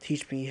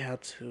teach me how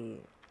to,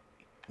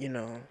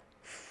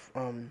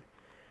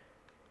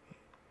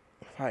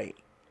 fight.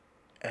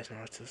 As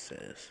Naruto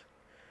says,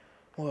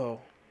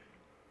 well,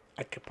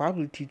 I could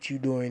probably teach you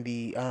during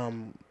the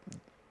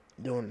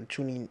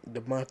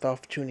the month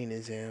off tuning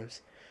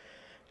exams.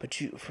 But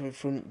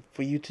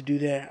for you to do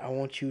that, I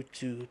want you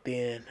to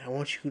go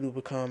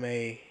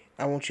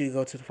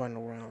to the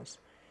final rounds.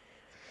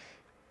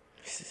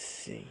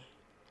 See,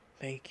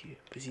 thank you.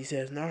 But she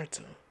says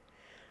Naruto.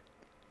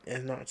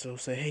 And Naruto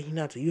say, hey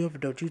Naruto, you have a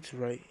dojutsu,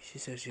 right? She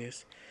says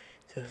yes.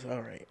 She says,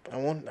 all right.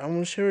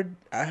 I'm sure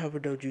I have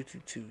a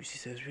dojutsu too. She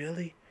says,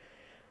 really?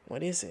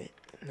 What is it?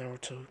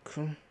 Naruto,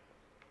 come.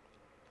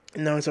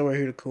 Naruto right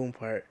here the cool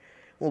part.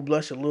 We'll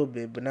blush a little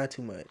bit, but not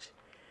too much.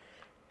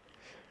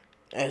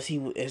 He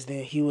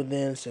would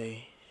then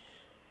say,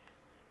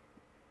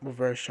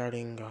 reverse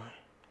Sharingan.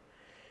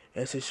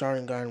 As his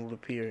Sharingan would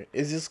appear.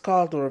 Is this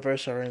called the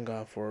reverse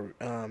Sharingan for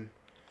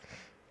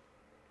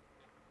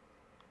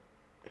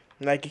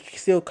like it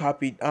still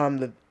copied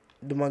the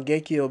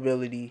Mangekyo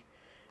ability,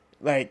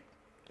 like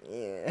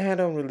I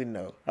don't really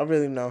know. I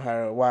really know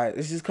why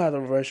it's just called the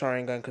reverse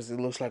Sharingan because it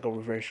looks like a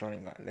reverse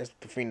Sharingan. That's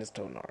the Phoenix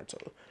told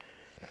Naruto.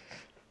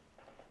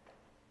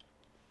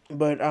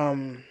 But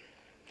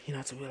you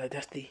know to be like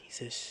that's he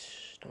says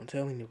shh, don't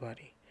tell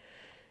anybody.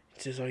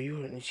 He says, are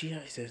you and he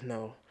says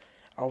no.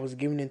 I was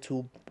given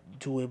to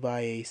it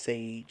by a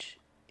sage.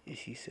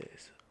 She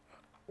says,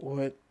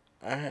 what?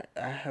 I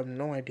have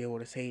no idea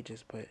what a sage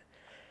is, but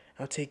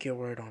I'll take your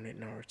word on it,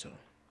 Naruto.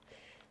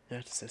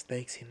 Naruto says,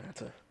 thanks,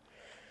 Hinata.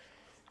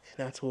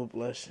 Hinata will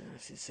blush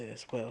and she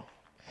says, well,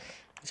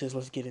 he says,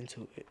 let's get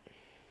into it.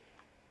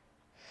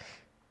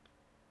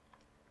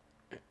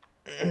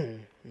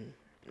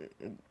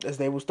 As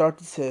they will start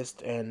the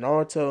test, and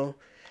Naruto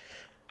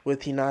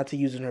with Hinata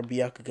using her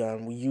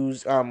Byakugan,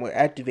 we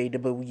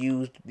activated, but we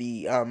used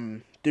the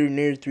through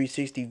near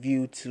 360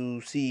 view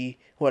to see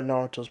what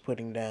Naruto's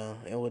putting down,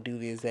 and we'll do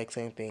the exact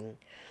same thing.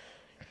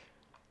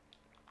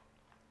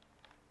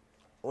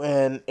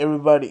 And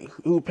everybody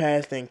who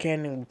passed in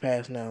Canon will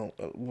pass now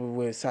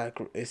with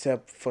Sakura,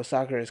 except for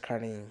Sakura's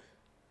Karin.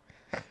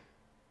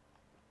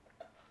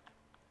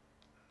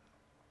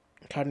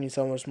 Karin's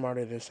so much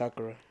smarter than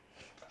Sakura.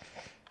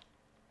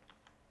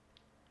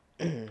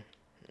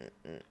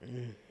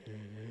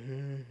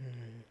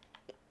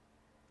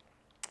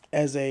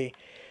 As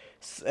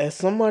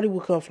somebody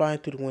would come flying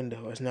through the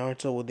window, as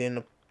Naruto would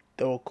then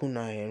throw a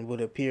kunai and would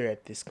appear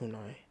at this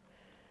kunai.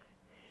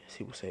 As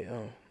he would say,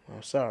 "Oh,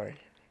 I'm sorry."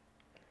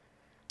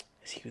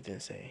 As he would then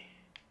say,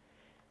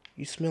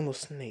 "You smell of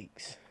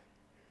snakes."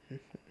 He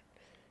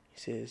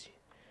says,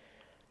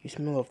 "You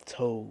smell of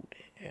toad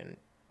and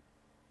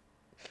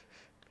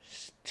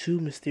two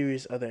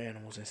mysterious other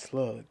animals and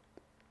slug."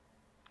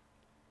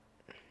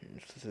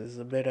 This is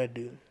a bet I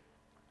do.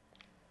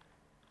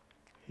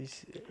 He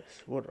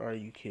says, "What are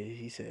you, kid?"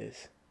 He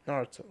says,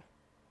 "Naruto.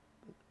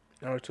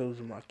 Naruto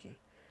Uzumaki."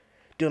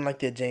 Doing like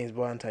that James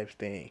Bond type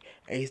thing.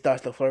 And he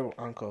starts to flirt with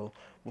Anko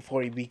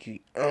before he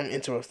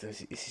interrupts him.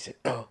 He said,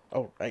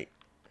 oh, right.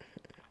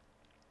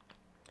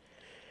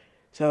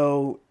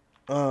 So,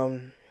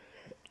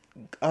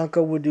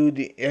 Anko would do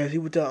he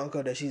would tell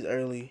Anko that she's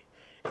early.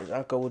 As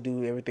Anko would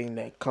do everything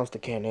that comes to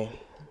canon.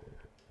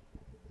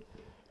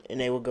 And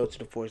they will go to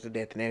the forest of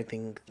death and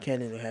everything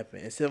canon will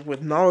happen. Except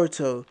with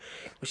Naruto,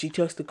 when she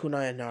tucks the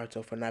kunai at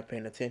Naruto for not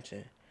paying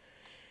attention,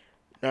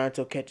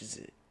 Naruto catches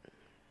it.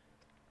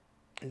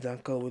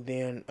 Zanko will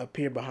then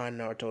appear behind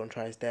Naruto and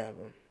try to stab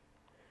him.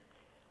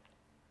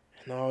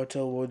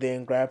 Naruto will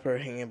then grab her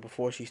hand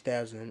before she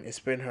stabs him and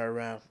spin her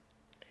around.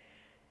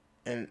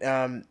 And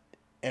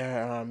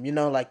you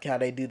know, like how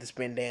they do the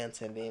spin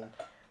dance and then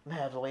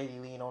have the lady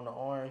lean on the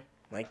arm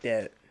like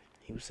that.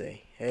 He would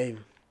say, "Hey,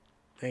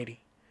 lady,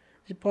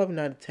 you should probably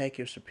not attack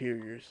your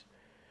superiors."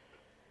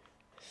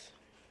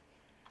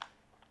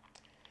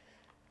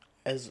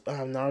 As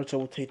Naruto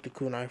will take the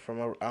kunai from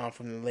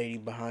the lady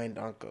behind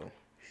Anko.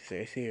 She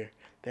says, "Here,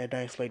 that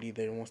nice lady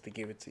there wants to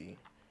give it to you."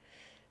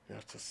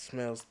 Naruto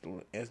smells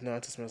the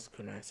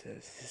kunai,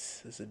 says,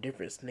 "This is a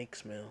different snake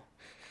smell."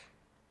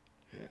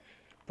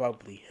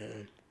 Probably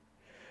him.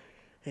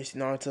 And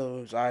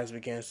Naruto's eyes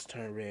begins to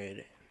turn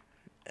red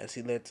as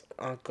he lets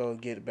Anko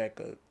get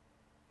back up.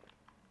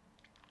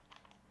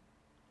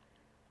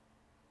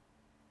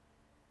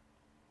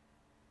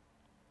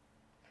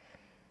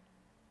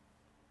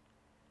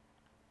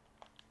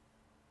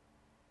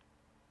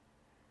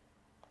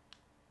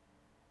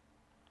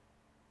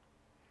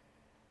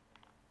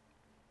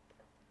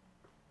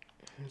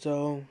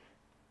 So,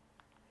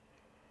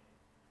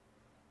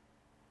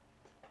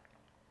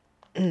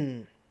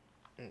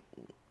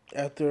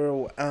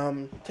 after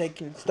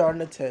starting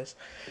the test,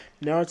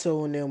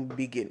 Naruto and them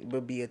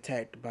will be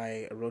attacked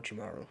by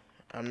Orochimaru.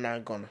 I'm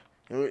not gonna.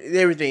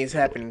 Everything is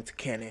happening to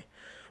canon.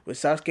 With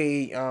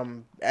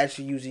Sasuke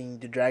actually using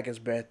the dragon's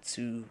breath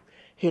to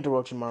hit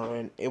Orochimaru,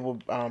 and it will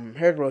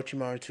hurt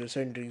Orochimaru to a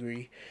certain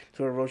degree,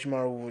 so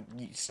Orochimaru would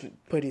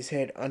put his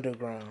head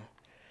underground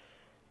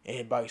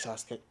and bite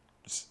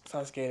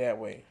Sasuke that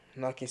way,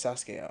 knocking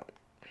Sasuke out.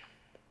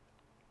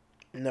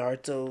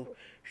 Naruto,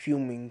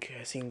 fuming,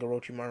 seeing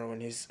Orochimaru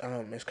and his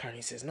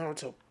Kage says,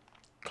 "Naruto,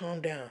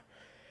 calm down."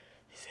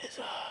 He says,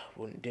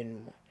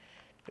 didn't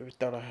ever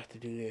thought I'd have to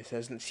do this."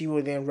 As she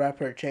would then wrap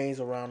her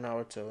chains around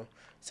Naruto,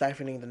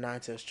 siphoning the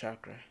Nine Tails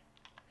chakra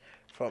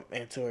from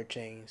into her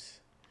chains.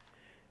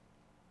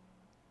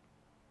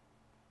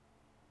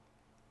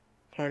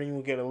 Karin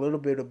will get a little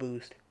bit of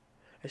boost.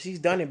 And she's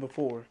done it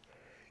before.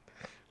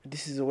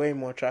 This is way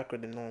more chakra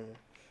than normal.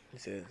 He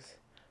says,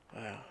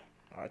 "Wow,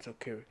 Naruto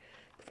carried.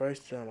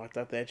 First time I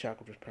thought that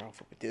chakra was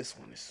powerful, but this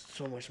one is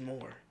so much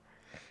more."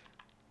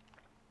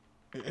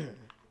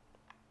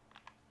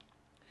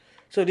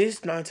 So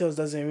this Nine Tails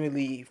doesn't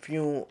really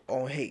fuel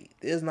on hate.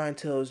 This Nine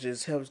Tails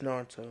just helps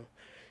Naruto.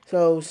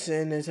 So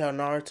seeing as how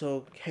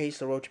Naruto hates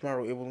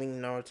Orochimaru, it will link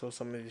Naruto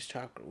some of his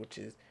chakra,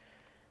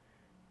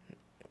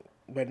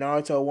 but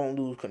Naruto won't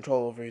lose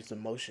control over his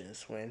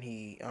emotions when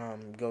he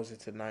goes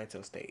into Nine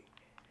Tails state,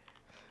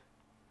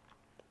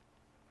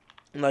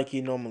 like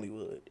he normally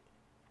would.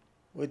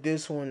 With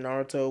this one,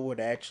 Naruto would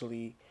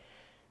actually,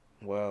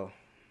 well,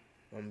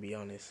 I'm gonna be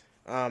honest.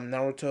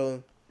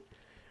 Naruto,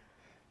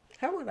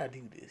 how would I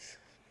do this?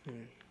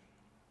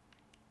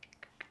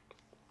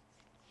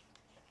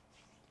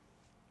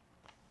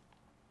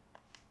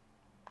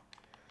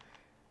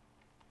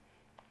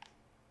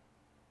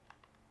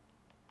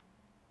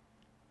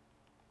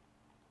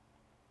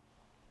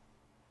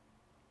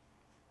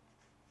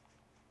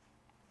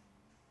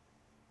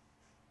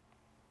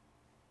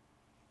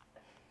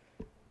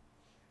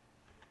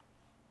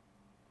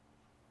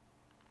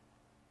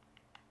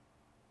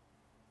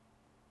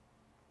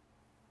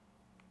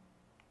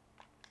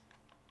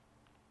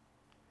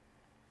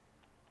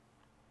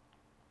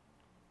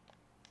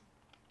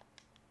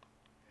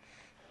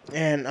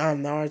 And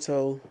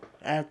Naruto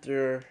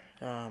after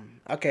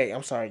okay,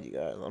 I'm sorry you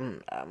guys.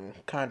 I'm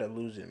kind of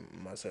losing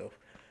myself.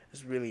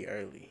 It's really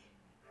early.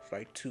 It's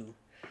like 2.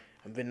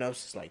 I've been up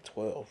since like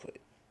 12, but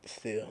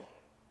still.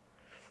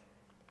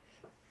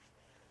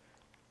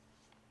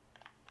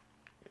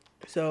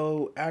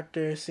 So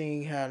after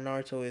seeing how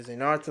Naruto is,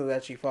 and Naruto's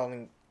actually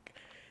falling,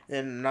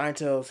 and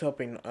Naruto's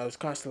helping, was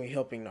constantly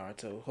helping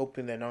Naruto,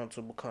 hoping that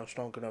Naruto becomes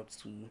strong enough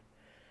to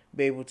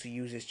be able to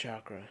use his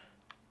chakra.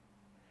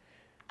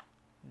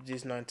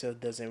 Just Naruto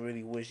doesn't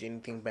really wish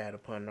anything bad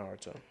upon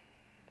Naruto.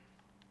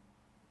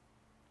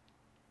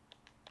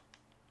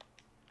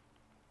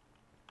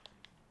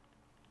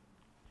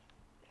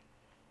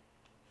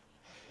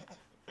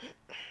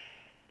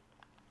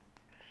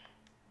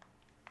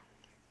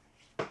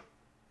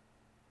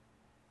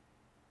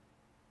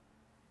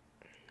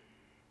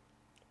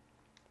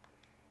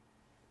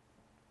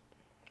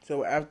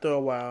 So after a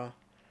while,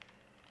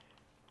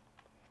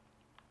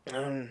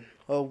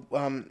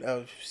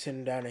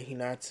 sitting down and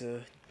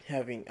Hinata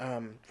having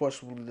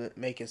forcefully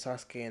making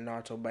Sasuke and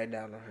Naruto bite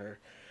down on her,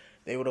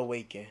 they would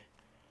awaken.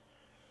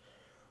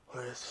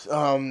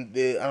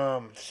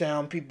 The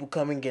sound people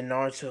coming in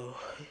Naruto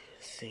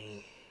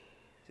scene,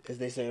 as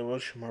they say,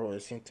 Orochimaru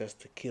is sent us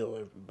to kill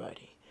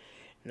everybody.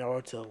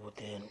 Naruto would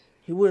then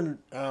he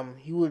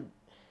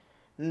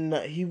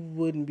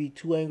wouldn't be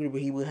too angry, but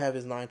he would have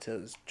his nine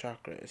tails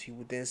chakras. He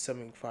would then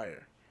summon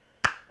fire.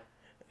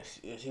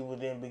 As he would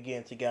then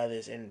begin to gather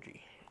his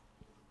energy.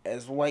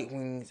 As white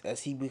wings,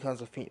 as he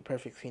becomes a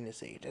perfect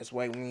phoenix age, as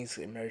white wings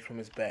emerge from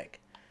his back,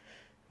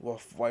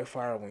 with white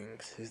fire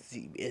wings,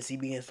 as he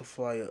begins to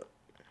fly up.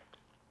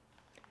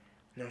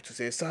 Naruto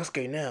says,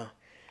 Sasuke now.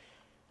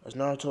 As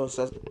Naruto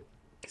and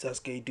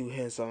Sasuke do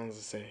hand songs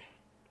and say,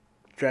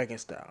 Dragon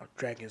style,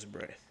 dragon's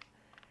breath.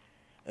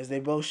 As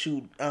they both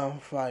shoot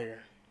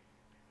fire.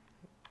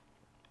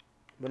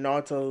 But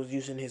Naruto is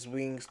using his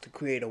wings to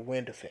create a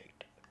wind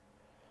effect,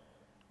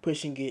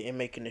 pushing it and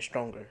making it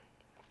stronger.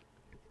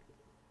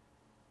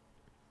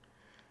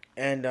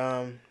 And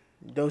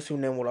those two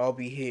of them will all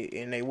be hit,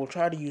 and they will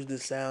try to use the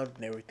sound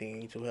and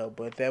everything to help,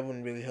 but that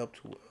wouldn't really help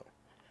too well.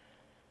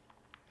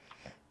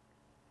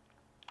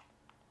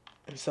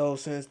 And so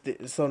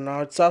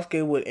now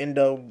Sasuke would end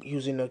up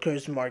using the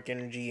curse mark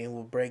energy and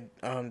will break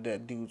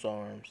that dude's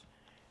arms.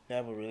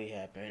 That would really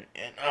happen,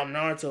 and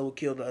Naruto will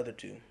kill the other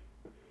two.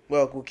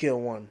 Well, will kill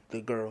one,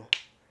 the girl.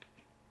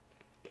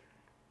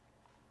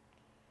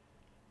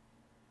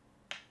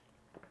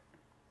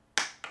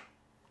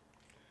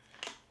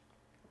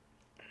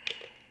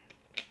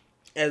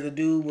 As a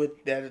dude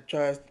with that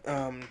tries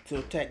to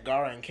attack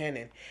Gaara and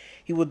Kanon,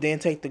 he would then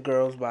take the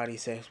girl's body.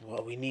 Says,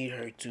 "Well, we need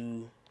her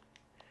to,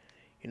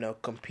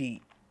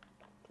 compete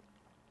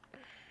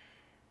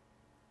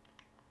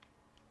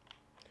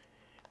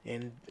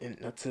and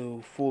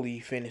to fully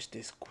finish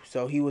this."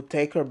 So he would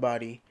take her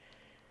body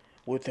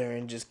with her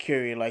and just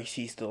carry it like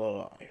she's still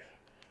alive.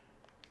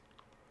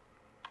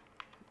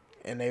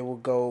 And they will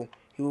go.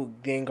 He will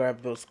then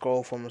grab the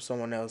scroll from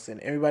someone else, and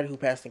everybody who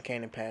passed in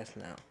Kanon passed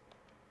now.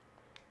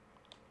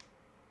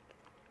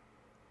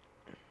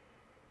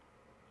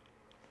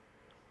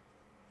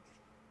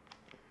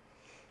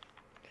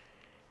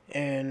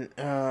 And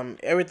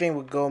everything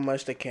would go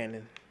much to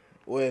canon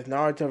with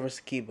Naruto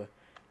versus Kiba.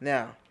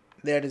 Now,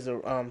 that is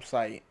a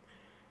slight.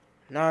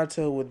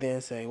 Naruto would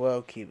then say,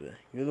 "Well, Kiba,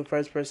 you're the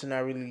first person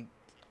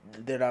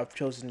that I've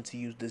chosen to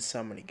use this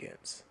summon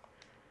against."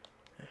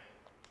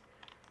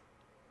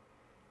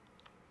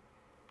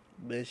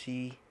 But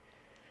she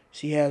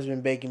has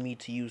been begging me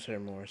to use her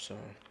more, so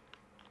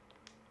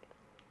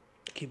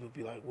Kiba would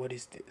be like, "What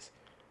is this?"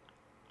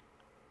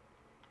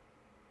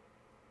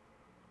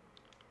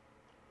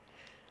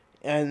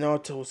 And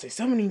Naruto would say,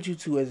 "Summoning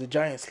Jutsu as a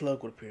giant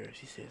slug would appear."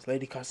 She says,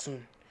 "Lady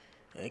Kasune."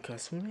 Lady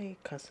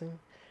Kasune.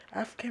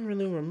 I can't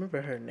really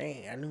remember her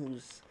name. I knew it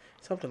was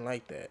something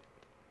like that.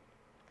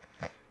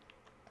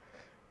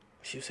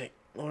 She would say,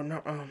 Lord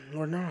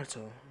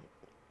Naruto,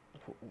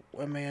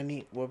 what may I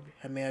need? What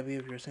may I be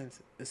of your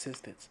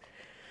assistance?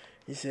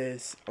 He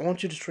says, I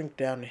want you to shrink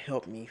down and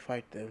help me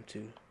fight them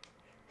too.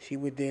 She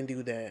would then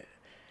do that.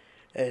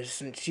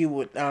 As she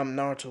would,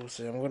 Naruto would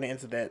say, I'm going to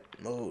enter that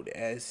mode.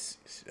 As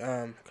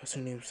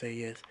Kasune would say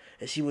yes.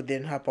 And she would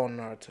then hop on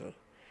Naruto.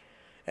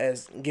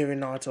 As giving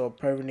Naruto a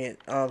permanent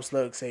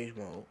slug sage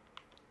mode.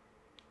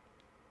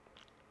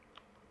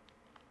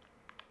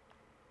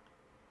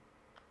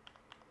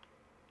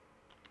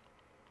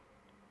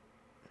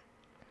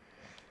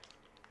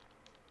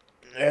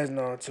 As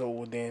Naruto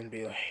would then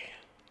be like,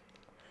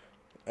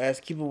 as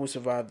Kiba would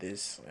survive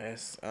this,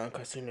 as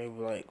Kasune would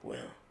be like,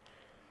 well,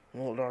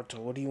 Naruto,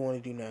 what do you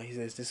want to do now? He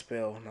says,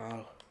 dispel.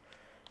 Now,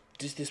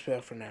 just dispel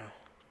for now.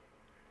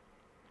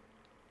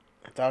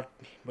 I thought,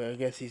 but I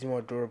guess he's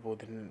more durable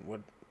than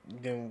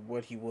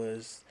what he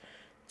was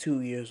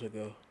 2 years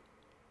ago.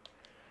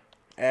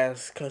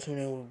 As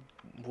Kasune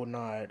would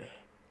nod.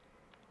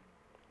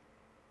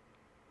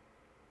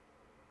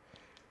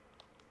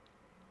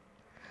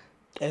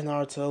 As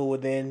Naruto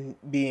would then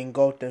be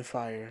engulfed in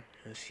fire,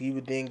 as he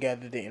would then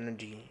gather the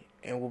energy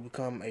and will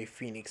become a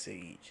phoenix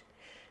sage.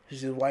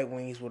 His white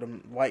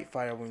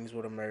fire wings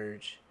would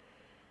emerge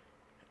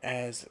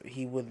as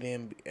he would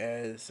then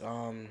as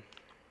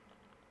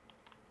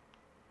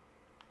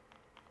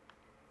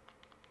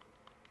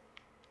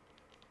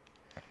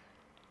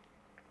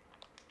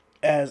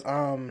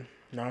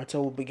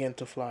Naruto would begin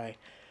to fly.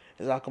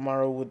 As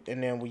Akamaru would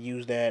and then would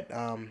use that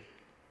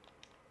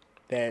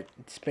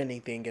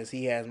spinning thing as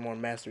he has more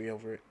mastery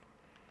over it.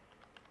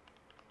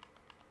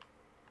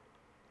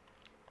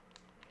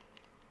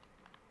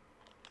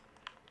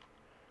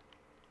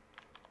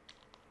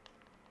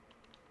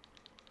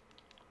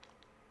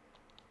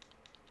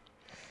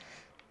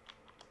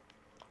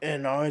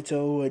 And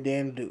Naruto would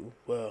then do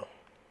well,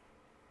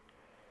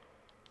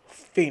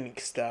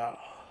 Phoenix style,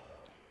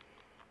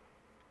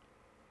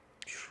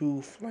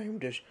 true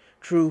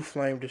true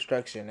flame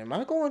destruction. Am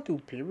I going through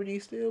puberty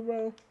still,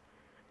 bro?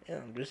 Yeah,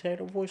 I'm just had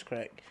a voice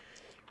crack.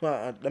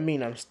 Well, I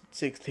mean I'm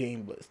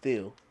 16, but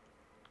still.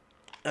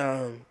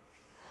 Um,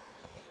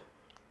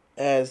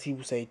 as he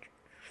would say,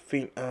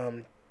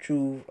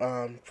 true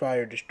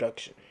fire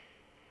destruction.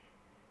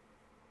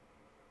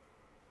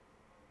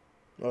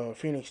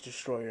 Phoenix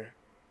Destroyer.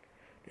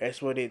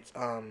 That's what it's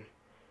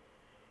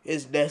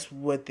Is that's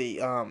what the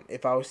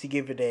if I was to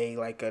give it a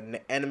like an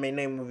anime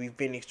name would be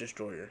Phoenix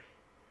Destroyer.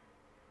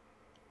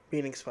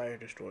 Phoenix Fire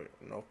Destroyer.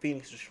 No,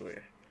 Phoenix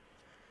Destroyer.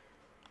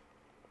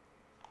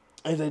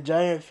 As a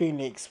giant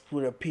phoenix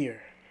would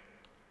appear.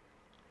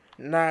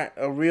 Not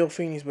a real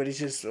phoenix, but it's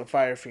just a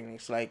fire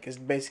phoenix. Like it's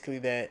basically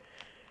that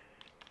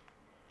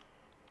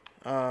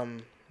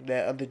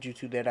other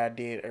jutsu that I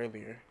did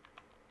earlier.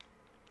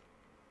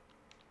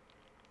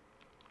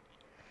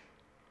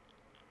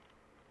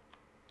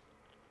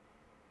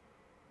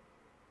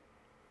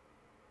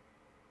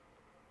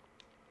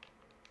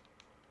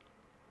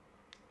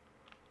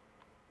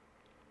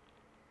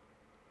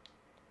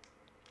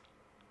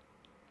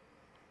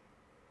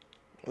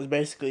 It was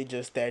basically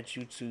just that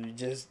jutsu,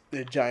 just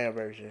the giant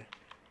version.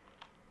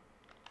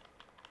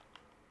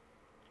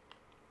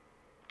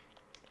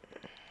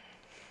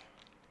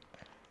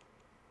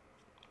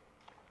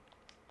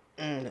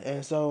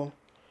 And so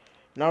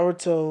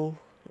Naruto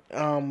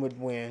would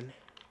win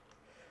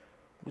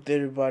with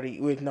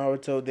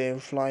Naruto then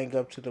flying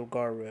up to the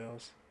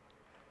guardrails.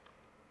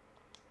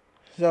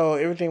 So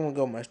everything will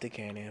go much to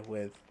canon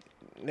with.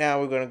 Now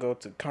we're gonna go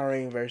to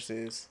Karin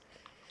versus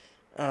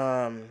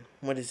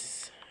what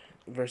is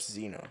versus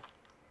Ino.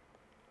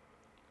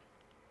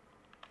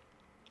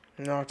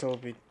 Naruto will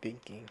be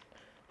thinking,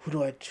 who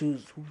do I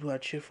choose? Who do I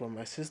cheer for?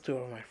 My sister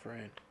or my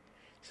friend?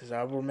 He says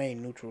I will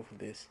remain neutral for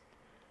this.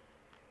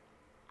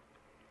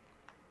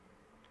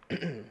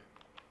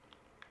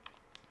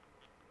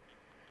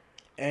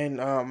 And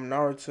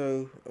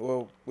Naruto,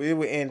 well, we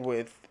would end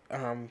with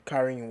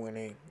Karin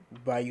winning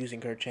by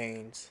using her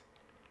chains.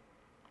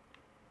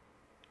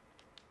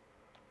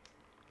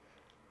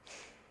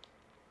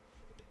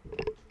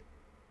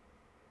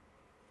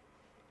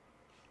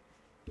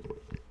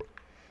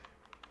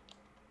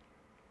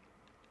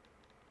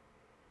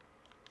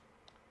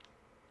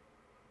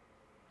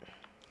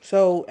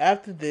 So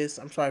after this,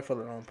 I'm sorry for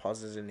the long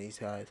pauses in these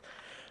guys,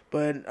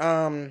 but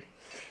after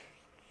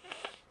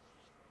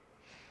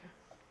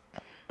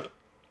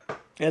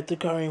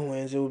Karin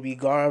wins, it will be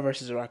Gara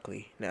versus Rock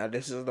Lee. Now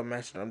this is the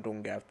match that I'm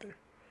doing after.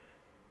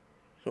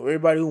 So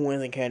everybody who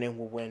wins in canon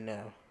will win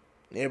now.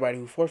 Everybody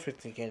who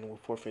forfeits in canon will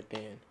forfeit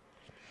then.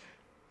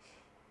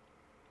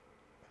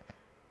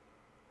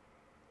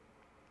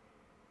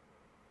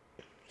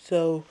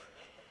 So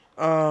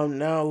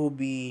now it will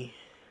be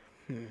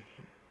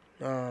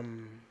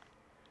um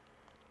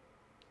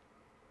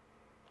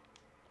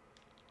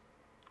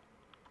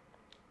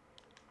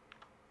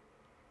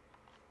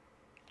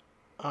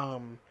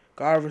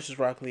Gara versus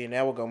Rock Lee, and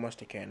that will go much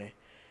to canon.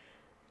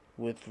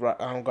 With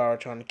Gara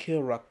trying to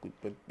kill Rock Lee,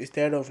 but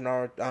instead of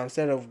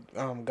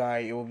Guy,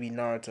 it will be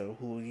Naruto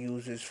who will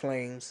use his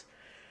flames.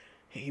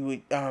 He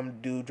would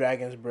do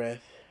Dragon's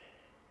Breath,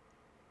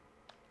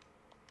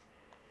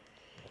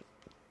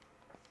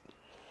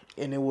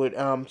 and it would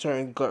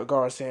turn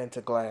Gara Sand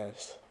to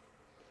glass.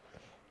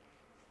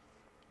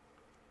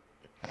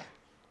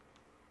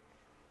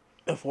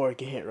 Before it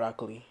can hit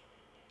Rock Lee.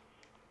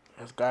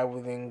 As Guy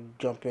would then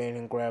jump in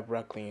and grab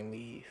Rock Lee and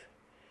leave.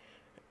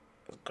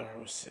 As Gara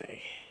would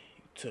say,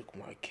 "You took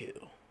my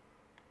kill."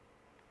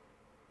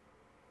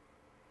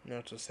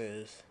 Naruto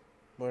says,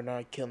 "We're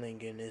not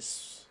killing in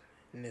this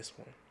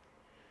one."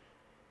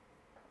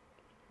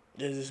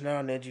 This is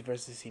now Neji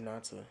versus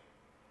Hinata.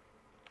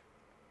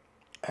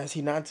 As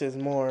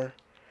Hinata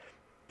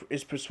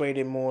is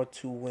persuaded more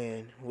to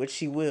win, which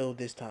she will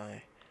this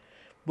time.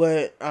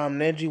 But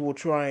Neji will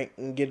try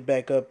and get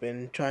back up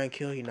and try and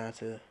kill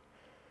Hinata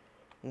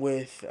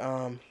with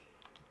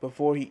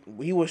before he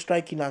will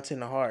strike Hinata in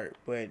the heart,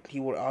 but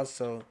he would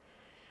also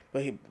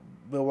but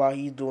while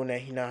he's doing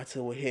that, Hinata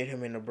will hit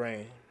him in the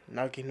brain,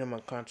 knocking him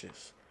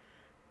unconscious.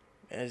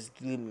 As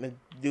the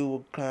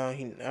dude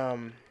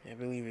clown, I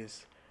believe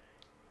it's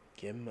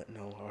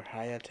or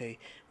Hayate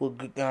will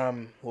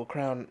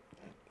crown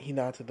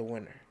Hinata the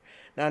winner.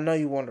 Now I know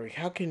you're wondering,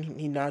 how can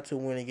Hinata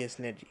win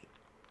against Neji?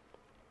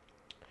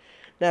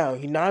 Now,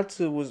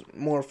 Hinata was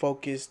more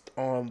focused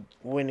on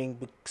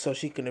winning so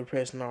she could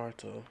impress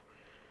Naruto.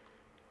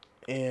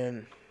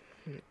 And,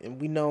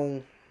 we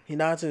know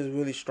Hinata is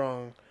really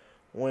strong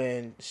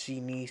when she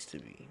needs to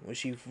be, when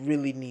she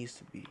really needs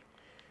to be.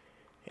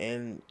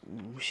 And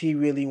she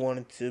really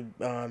wanted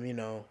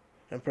to,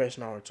 impress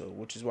Naruto,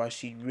 which is why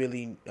she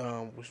really,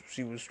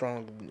 she was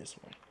stronger than this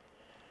one.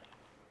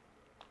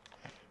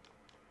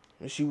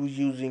 And she was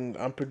using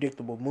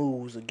unpredictable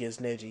moves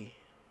against Neji,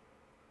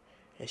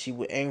 and she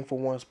would aim for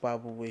one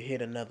spot but would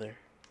hit another.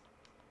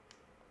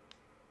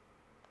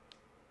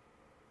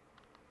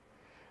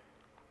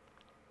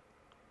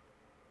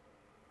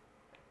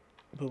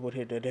 But would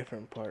hit a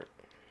different part.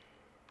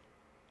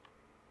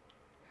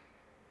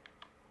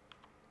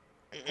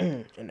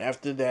 And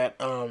after that,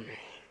 and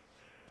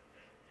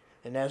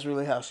that's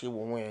really how she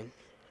will win.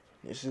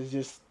 This is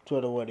just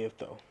sort of what if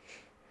though.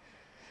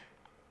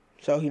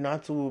 So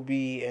Hinata will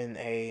be in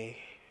a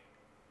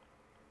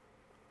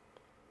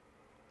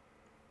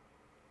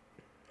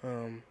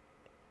um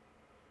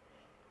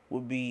will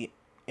be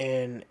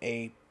in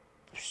a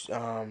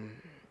um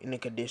in a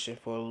condition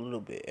for a little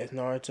bit. As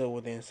Naruto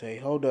would then say,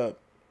 "Hold up."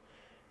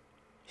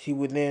 She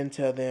would then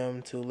tell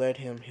them to let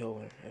him heal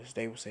her, as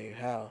they would say,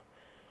 "How?"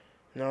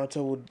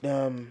 Naruto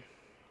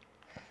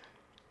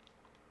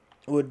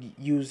would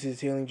use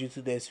his healing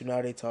jutsu that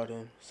Tsunade taught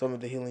him, some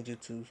of the healing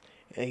jutsus,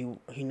 and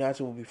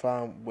Hinata would be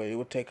fine, but it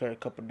would take her a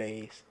couple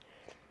days.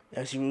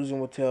 And Shiruzan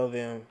would tell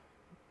them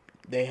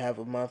they have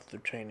a month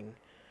of training.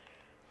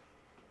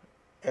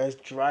 As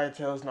Jiraiya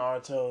tells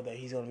Naruto that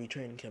he's going to be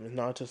training him, and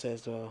Naruto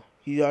says,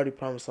 he already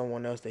promised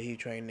someone else that he'd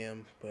train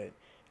them, but I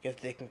guess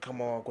they can come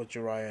along with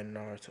Jiraiya and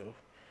Naruto.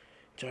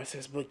 Jiraiya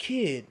says, but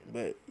kid,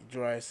 but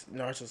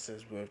Naruto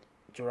says, but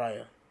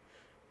Jiraiya,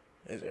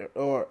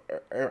 or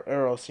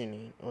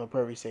Erosini, or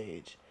Perfect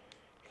Sage,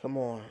 come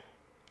on.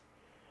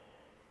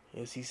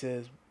 As he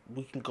says,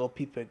 we can go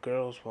peep at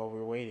girls while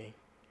we're waiting.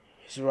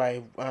 He's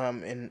right,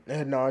 and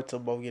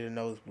Naruto both get a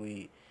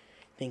nosebleed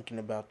thinking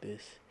about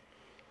this.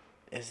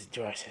 As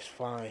Jiraiya says,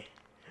 fine.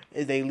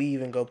 As they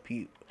leave and go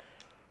peep.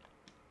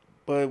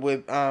 But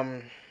with,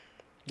 to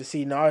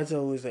see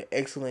Naruto is an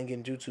excellent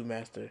genjutsu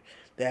master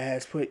that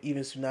has put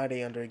even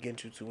Tsunade under a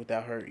genjutsu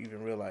without her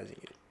even realizing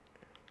it.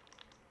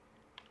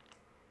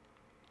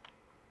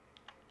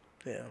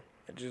 Yeah,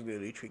 I just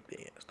literally tricked the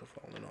ants to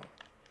falling off.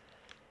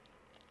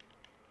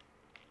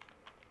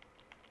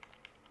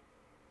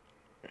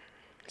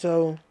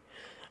 So,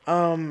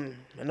 I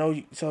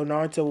know. So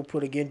Naruto will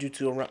put a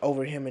genjutsu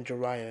over him and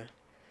Jiraiya,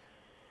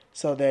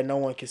 so that no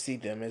one can see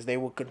them, as they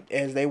will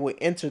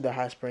enter the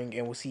hot spring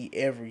and will see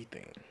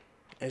everything.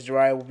 As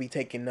Jiraiya will be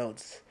taking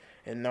notes,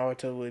 and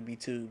Naruto would be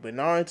too. But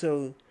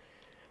Naruto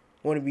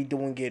wouldn't be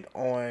doing it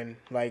on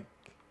like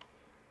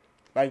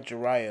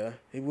Jiraiya.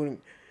 He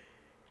wouldn't.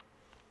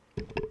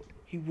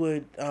 He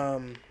would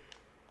kind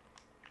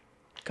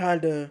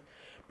of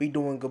be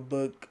doing a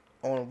book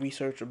on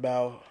research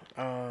about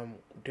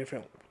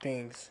different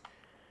things.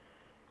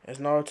 As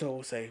Naruto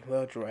will say,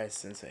 well, Jiraiya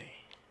Sensei,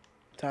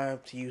 time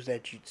to use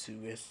that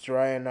jutsu. As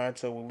Jiraiya and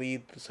Naruto will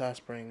leave the hot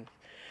spring,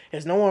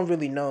 as no one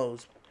really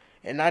knows,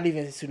 and not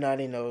even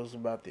Tsunade knows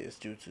about this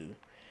jutsu,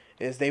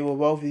 as they will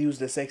both use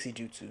the sexy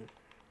jutsu,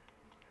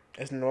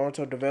 as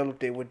Naruto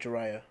developed it with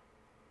Jiraiya.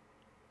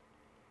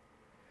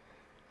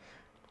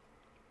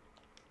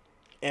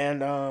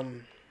 And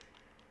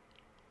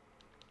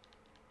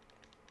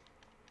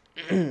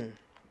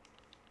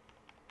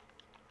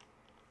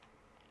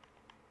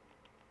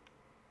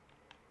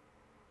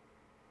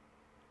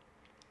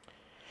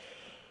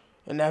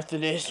and after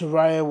this,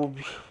 Jiraiya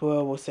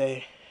will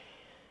say,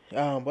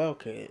 well,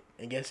 okay,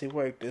 I guess it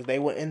worked. As they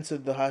went into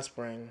the hot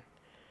spring,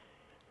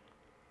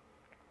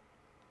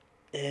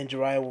 and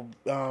Jiraiya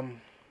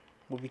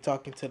will be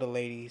talking to the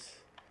ladies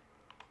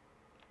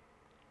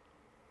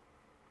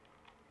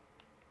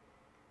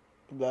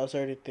about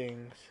certain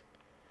things,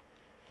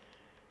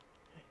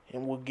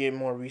 and we'll get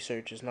more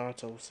research. As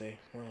Naruto will say,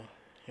 well,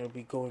 it'll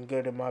be going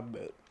good in my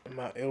book.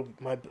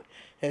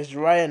 As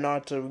Jiraiya and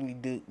Naruto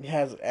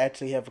really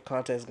actually have a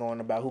contest going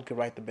about who can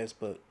write the best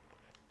book.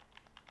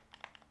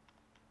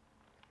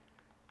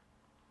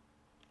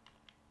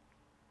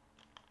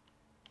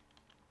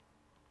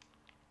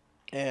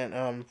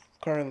 And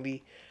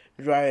currently,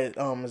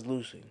 Jiraiya is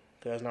losing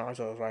because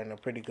Naruto is writing a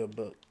pretty good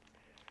book.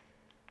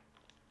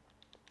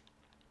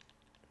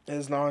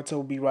 As Naruto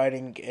will be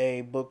writing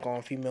a book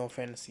on female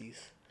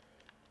fantasies.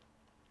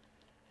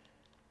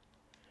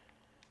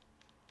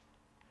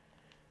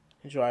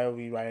 Jiraiya will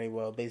be writing,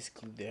 well,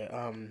 basically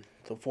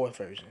the fourth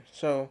version.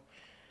 So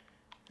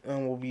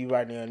we'll be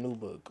writing a new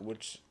book,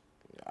 which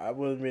I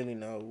wouldn't really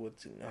know what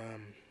to,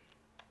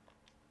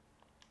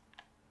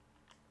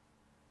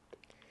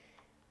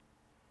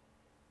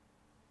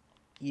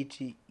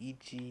 Ichi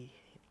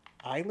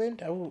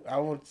Island. I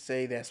would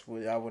say that's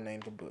what I would name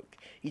the book.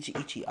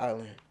 Ichi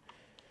Island.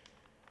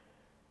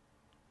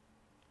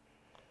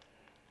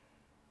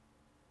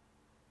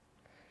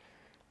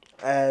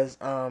 As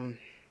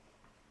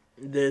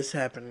this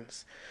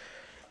happens.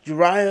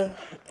 Jiraiya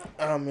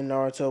and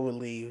Naruto will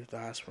leave the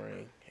hot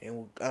spring and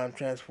will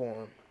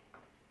transform.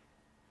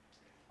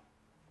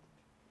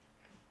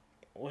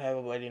 What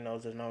everybody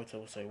knows that Naruto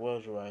will say,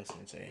 "Well, Jiraiya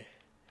Sensei,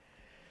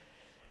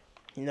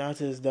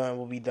 Naruto is done.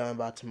 Will be done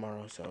by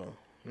tomorrow. So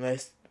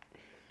let's."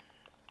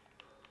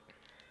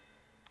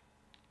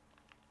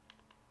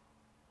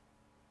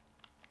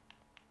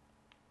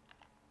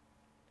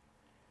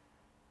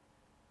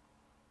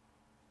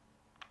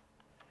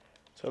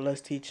 So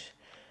let's teach.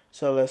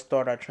 So let's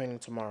start our training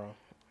tomorrow.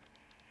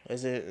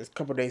 As a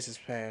couple days has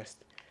passed,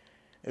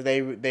 as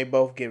they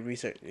both get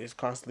research. Is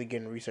constantly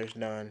getting research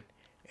done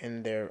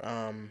in their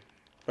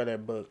for their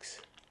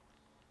books.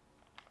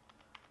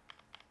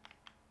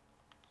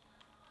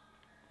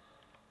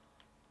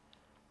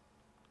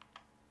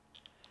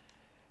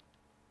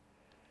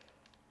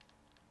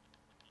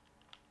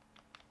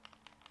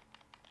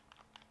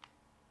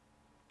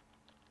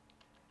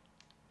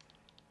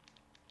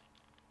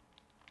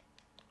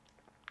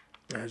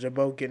 As they're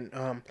both getting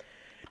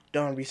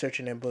done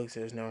researching their books,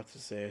 as Naruto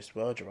says,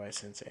 "Well, Jiraiya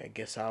Sensei, I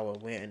guess I will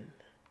win.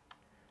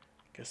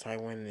 Guess I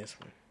win this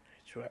one."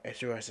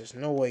 Jiraiya says,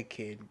 "No way,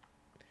 kid."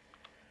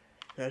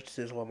 Naruto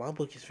says, "Well, my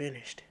book is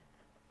finished."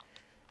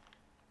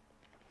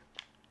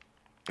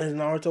 As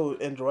Naruto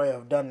and Jiraiya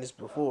have done this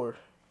before.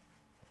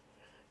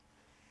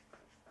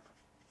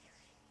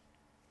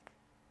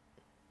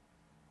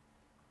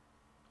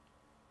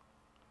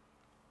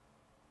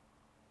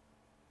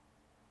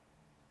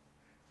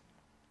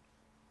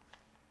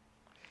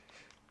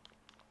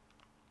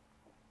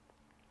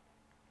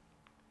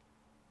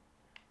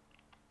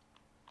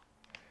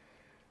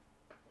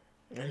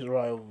 And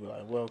Jiraiya will be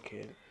like, "Well,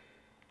 kid,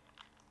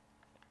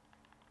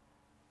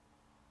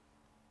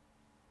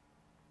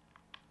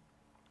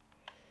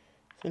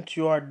 since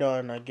you are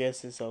done, I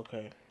guess it's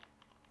okay."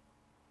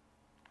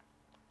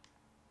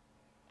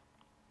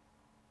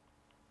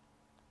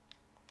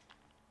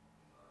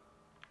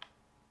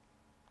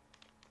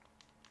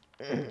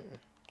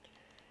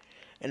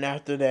 And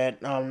after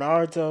that,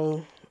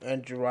 Naruto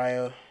and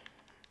Jiraiya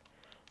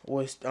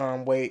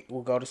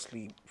will go to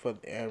sleep for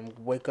and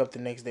wake up the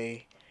next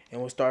day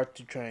and will start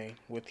to train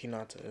with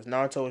Hinata. As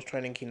Naruto is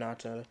training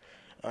Hinata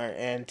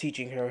and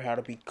teaching her how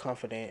to be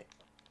confident,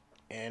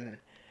 and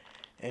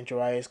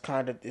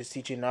Jiraiya is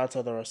teaching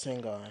Naruto the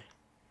Rasengan.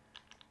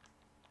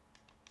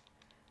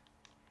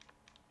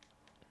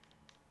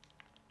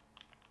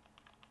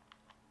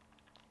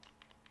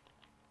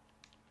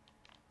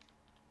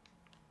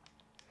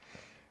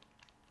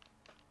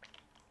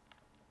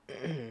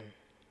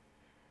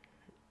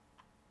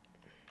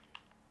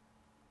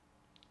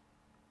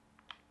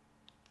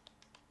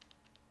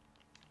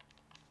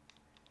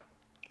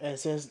 And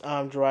since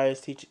Jiraiya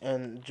is teaching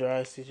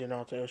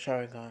Naruto the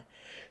Sharingan,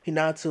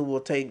 Hinata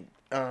will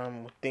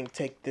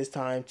take this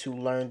time to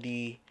learn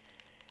the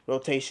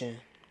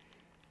rotation.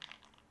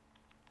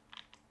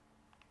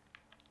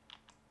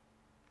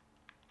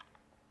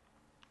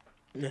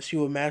 And she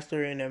will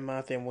master it in her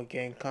mouth and will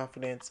gain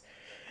confidence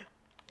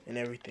and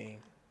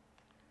everything.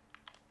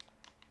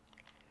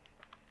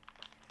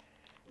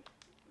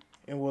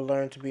 And will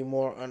learn to be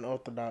more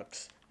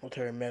unorthodox with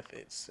her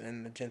methods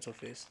and the gentle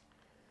fist.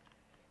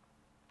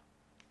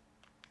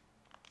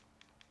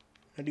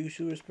 How do you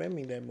should respect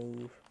me that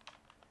move?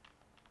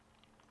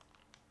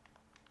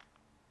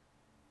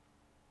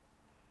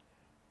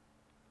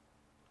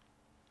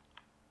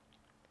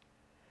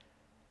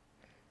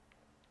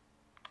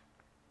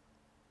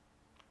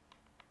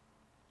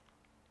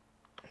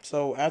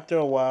 So after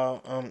a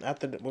while,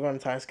 we're gonna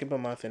time skip a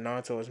month, and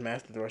Naruto has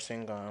mastered the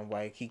Rasengan,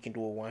 like he can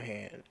do it with one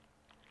hand.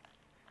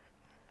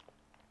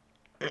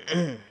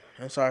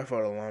 I'm sorry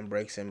for the long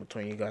breaks in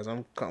between you guys.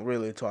 I'm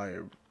really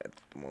tired at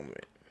the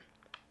moment,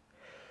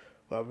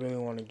 but I really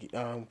want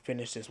to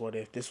finish this. What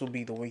if this will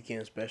be the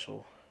weekend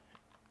special?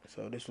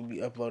 So this will be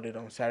uploaded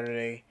on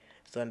Saturday,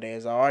 Sunday.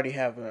 As I already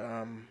have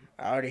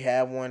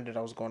one that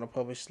I was going to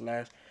publish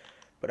last,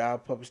 but I'll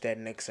publish that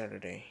next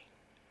Saturday.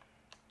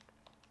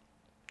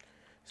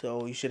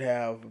 So you should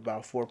have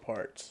about 4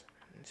 parts.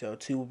 So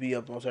two will be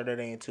up on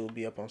Saturday and two will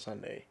be up on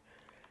Sunday.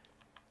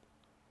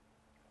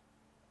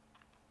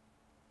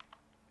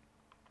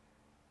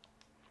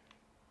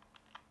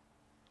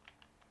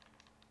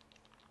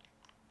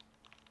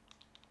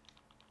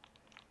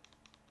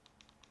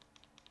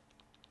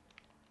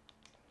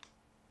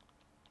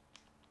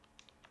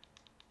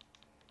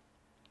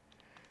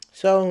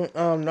 So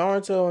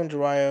Naruto and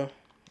Jiraiya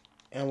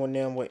and when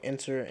them would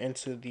enter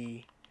into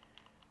the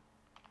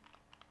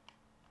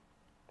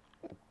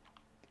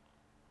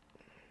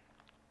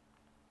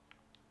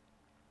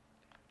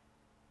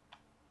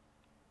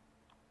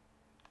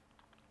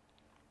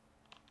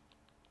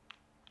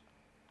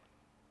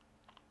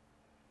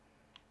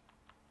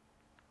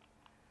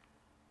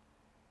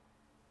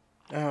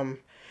um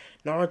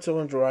Naruto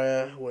and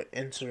Jiraiya would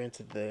enter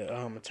into the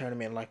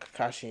tournament like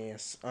Kakashi and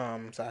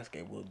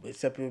Sasuke would, but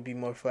except it would be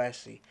more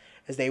flashy,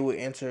 as they would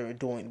enter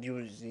doing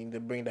using to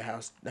bring the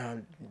house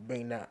down,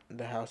 bring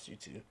the house you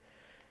to.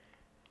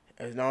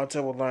 As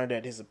Naruto would learn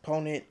that his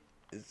opponent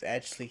is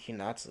actually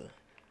Hinata.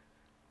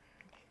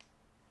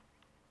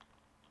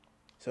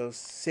 So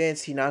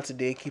since Hinata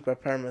did keep her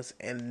promise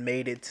and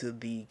made it to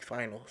the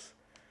finals,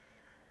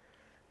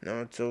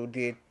 Naruto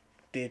did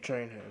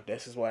train her.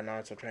 This is why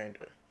Naruto trained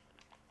her.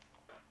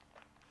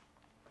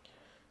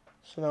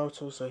 So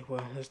Naruto was like,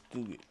 well, let's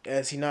do it.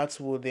 As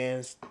Hinata will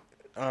then,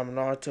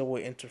 Naruto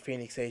will enter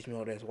Phoenix Sage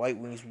mode as White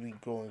Wings will be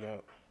growing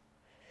out.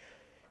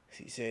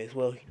 She says,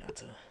 well,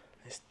 Hinata,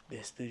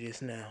 let's do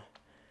this now.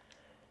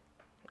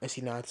 As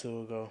Hinata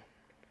will go.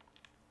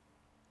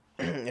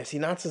 As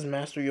Hinata's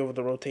mastery over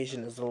the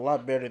rotation is a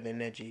lot better than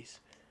Neji's.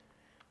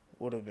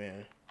 Would have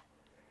been.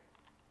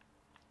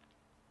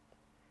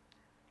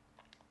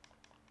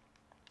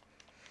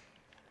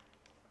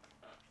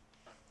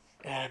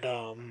 And,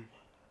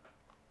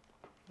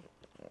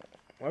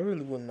 I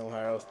really wouldn't know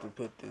how else to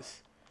put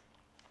this.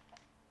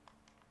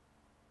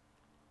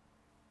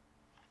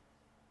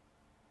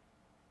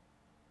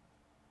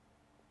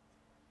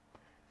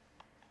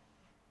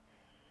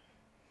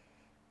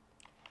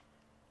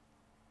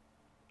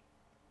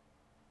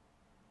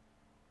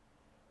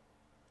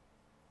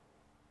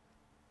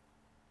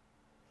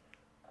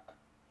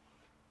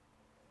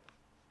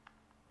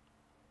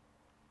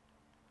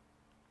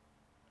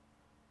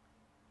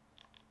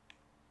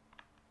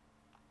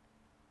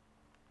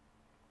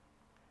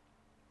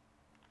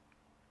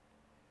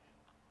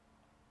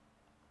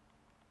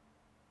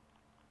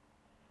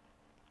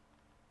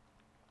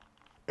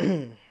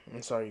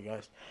 I'm sorry, you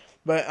guys.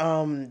 But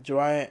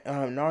Jiraiya,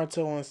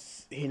 Naruto and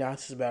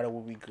Hinata's battle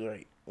will be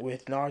great.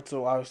 With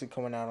Naruto obviously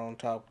coming out on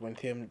top with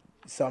him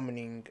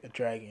summoning a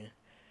dragon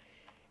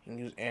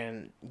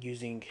and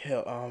using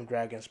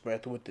dragon's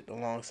breath with it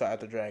alongside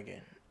the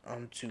dragon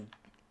to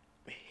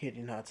hit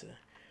Hinata.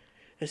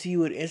 As he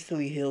would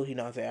instantly heal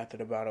Hinata after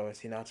the battle, as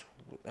Hinata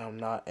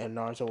not and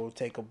Naruto will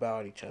take a bow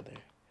at each other.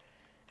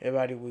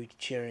 Everybody will be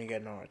cheering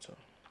at Naruto.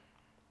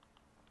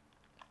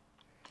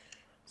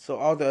 So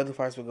all the other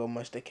fights will go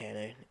much to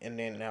canon, and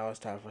then now it's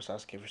time for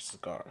Sasuke versus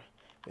Gaara.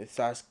 It's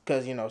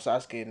because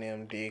Sasuke and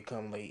them did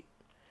come late,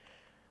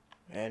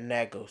 and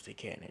that goes to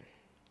canon.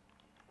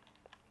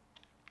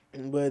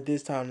 But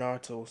this time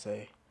Naruto will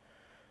say,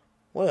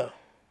 "Well,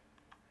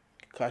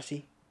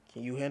 Kakashi,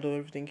 can you handle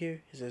everything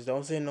here?" He says,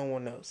 "Don't send no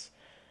one else.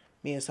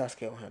 Me and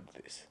Sasuke will handle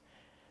this."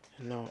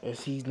 No,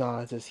 as he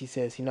nods, as he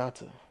says,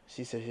 "Hinata."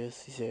 She says,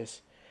 "Yes." He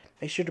says,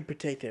 "Make sure to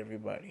protect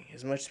everybody,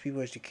 as much people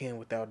as you can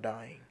without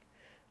dying."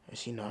 And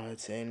she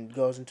nods and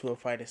goes into a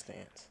fighting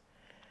stance.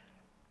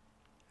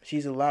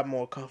 She's a lot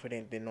more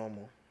confident than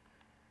normal.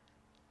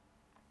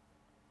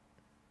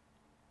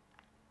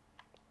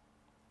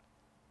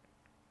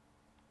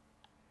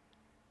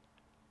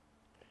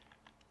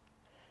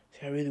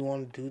 See, I really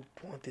want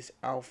this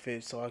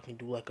outfit so I can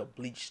do like a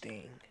bleach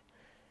thing.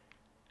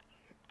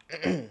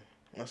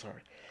 I'm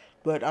sorry,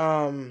 but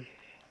I'm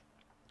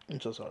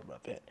so sorry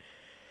about that.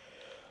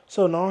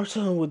 So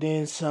Naruto would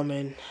then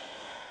summon.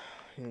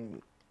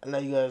 I know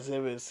you guys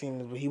ever seen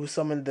this, but he would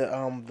summon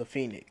the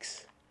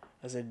Phoenix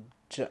as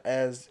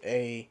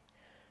a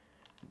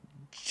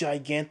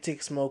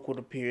gigantic smoke would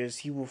appear as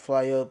he will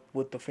fly up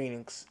with the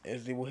Phoenix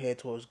as they will head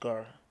towards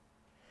Gaara.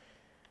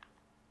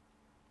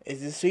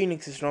 As this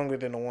Phoenix is stronger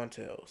than the One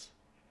Tails.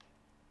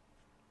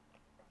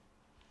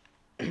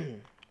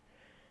 The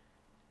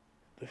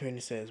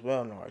Phoenix says,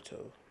 "Well,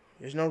 Naruto,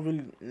 there's not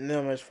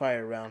much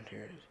fire around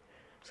here,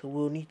 so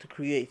we'll need to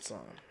create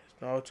some."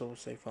 Naruto will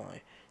say,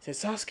 "Fine." He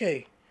says,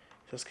 "Sasuke."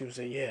 Sasuke will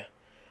say, "Yeah."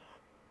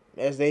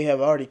 As they have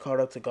already caught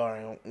up to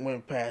Gaara and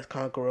went past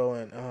Kankuro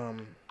and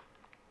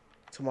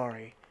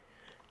Tamari.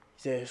 He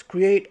says,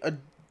 create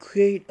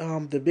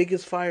the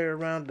biggest fire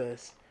around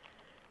us.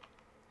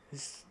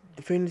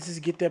 The Phoenixes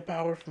get their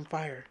power from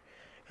fire.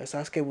 And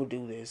Sasuke will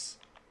do this.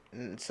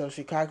 And so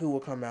Shikaku will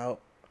come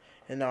out,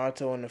 and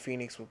Naruto and the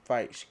Phoenix will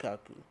fight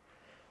Shikaku.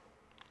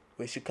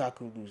 With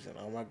Shikaku losing,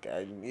 oh my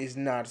god, it's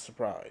not a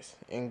surprise.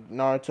 And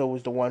Naruto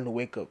was the one who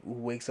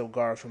wakes up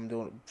Gaara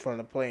from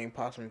the playing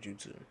possum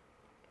jutsu.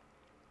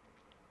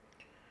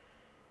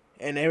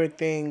 And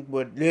everything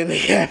would literally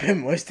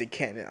happen much to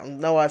canon. I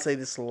know I say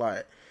this a lot.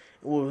 It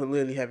would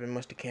literally happen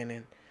much to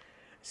canon,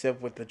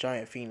 except with the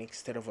giant phoenix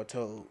instead of a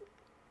toad.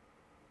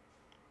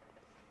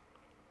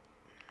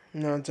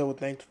 Naruto would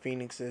thank the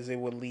phoenix as it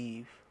would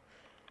leave,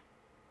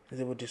 as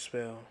it would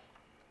dispel.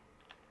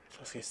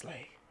 So it's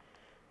like,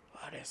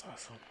 wow, that's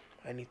awesome.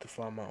 I need to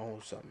find my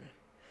own summon.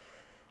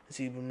 As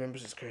he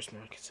remembers his curse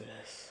mark, it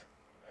says,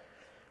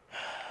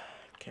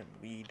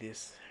 can't believe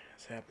this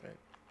has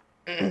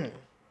happened.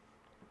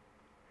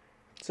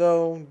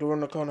 So, during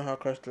the Konoha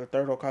Crush, the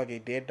third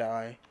Hokage did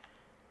die.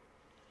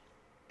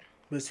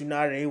 But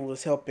Tsunade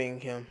was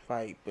helping him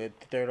fight, but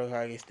the third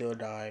Hokage still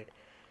died.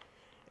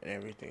 And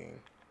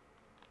everything.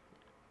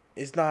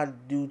 It's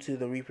not due to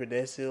the Reaper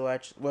Death Seal,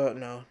 actually. Well,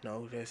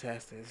 no, this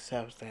has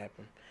to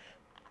happen.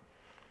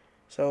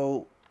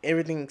 So,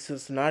 everything, so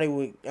Tsunade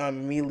would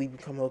immediately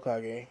become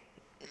Hokage.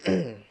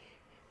 And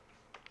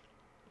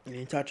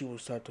Itachi will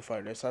start to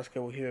fight. Sasuke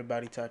will hear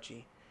about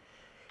Itachi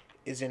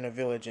is in a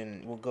village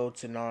and will go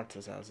to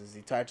Naruto's house as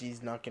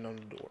Itachi's knocking on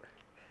the door.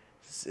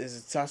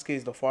 Sasuke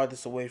is the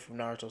farthest away from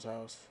Naruto's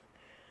house.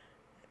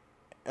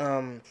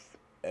 Um,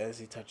 as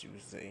Itachi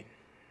was saying,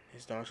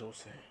 his Naruto was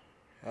saying,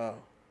 "Oh,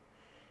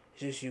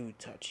 it's just you,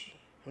 Itachi.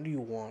 What do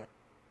you want?"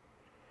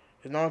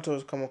 As Naruto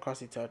has come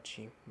across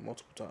Itachi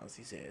multiple times,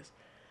 he says,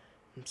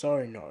 "I'm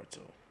sorry,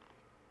 Naruto,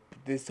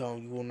 but this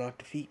time you will not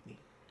defeat me,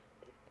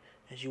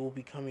 as you will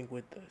be coming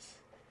with us."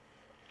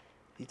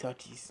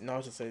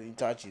 Naruto says,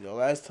 "Itachi, the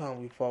last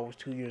time we fought was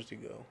 2 years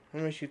ago.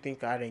 What makes you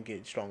think I didn't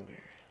get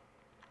stronger?"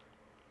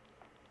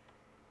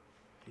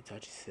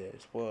 Itachi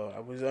says, "Well, I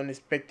was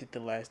unexpected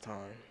the last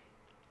time.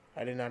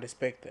 I did not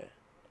expect that.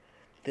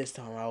 This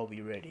time I will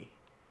be ready."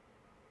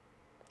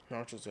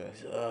 Naruto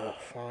says,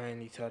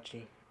 fine,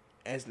 Itachi."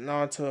 As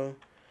Naruto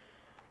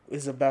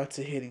is about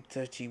to hit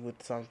Itachi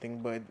with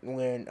something, but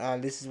when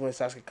this is when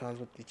Sasuke comes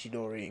with the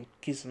Chidori, and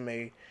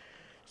Kisame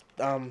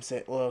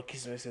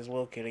Kisame says,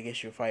 "Well, kid, I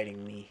guess you're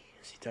fighting me."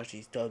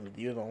 Itachi tells me,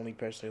 "You're the only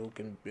person who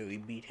can really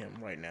beat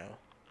him right now.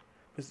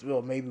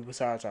 Well, maybe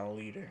besides our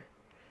leader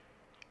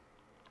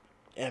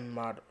and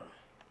Madara."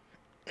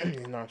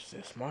 And Naruto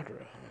says,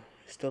 "Madara, huh?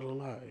 He's still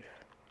alive.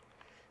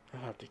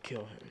 I'll have to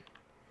kill him."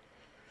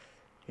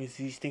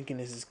 He's thinking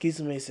this is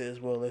Kisame says,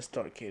 "Well, let's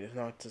start, kid." As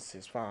Naruto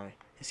says, "Fine."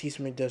 As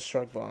Kisame does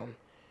Shark Bomb.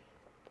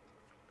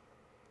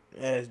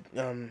 As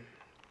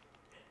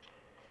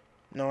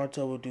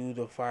Naruto will do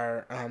the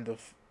fire the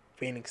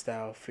Phoenix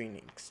style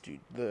Phoenix, dude.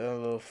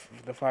 The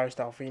fire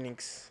style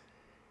Phoenix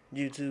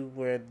jutsu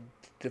where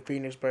the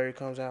Phoenix bird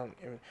comes out.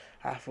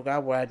 I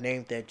forgot what I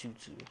named that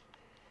jutsu,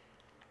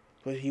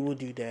 but he will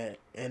do that,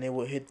 and it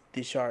will hit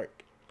the shark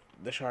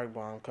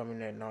bomb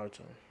coming at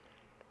Naruto.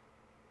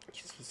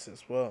 He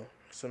says, "Well,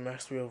 it's a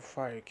mastery of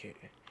fire, kid."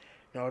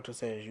 Naruto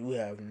says, "You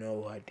have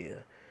no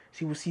idea."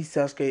 She will see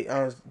Sasuke.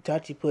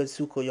 Itachi put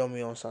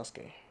Tsukuyomi on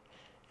Sasuke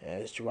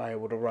as Jiraiya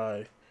would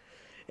arrive,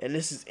 and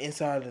this is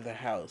inside of the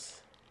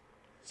house,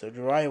 so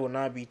Jiraiya will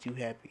not be too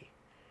happy.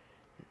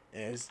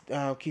 As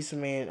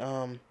Kisame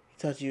and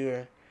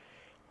Itachi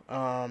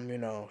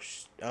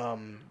are,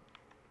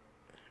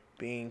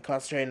 being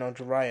concentrating on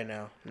Jiraiya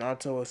now.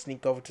 Naruto will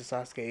sneak over to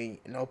Sasuke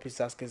and open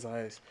Sasuke's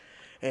eyes,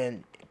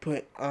 and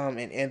put and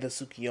end the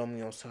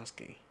Tsukuyomi on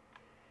Sasuke.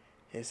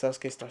 And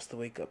Sasuke starts to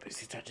wake up, and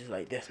Itachi's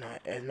like, "That's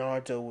not," as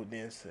Naruto would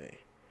then say,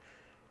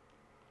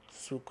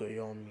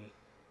 "Tsukuyomi."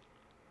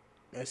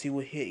 As he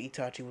would hit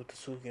Itachi with the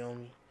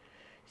Tsukuyomi,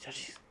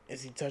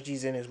 as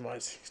Itachi's in his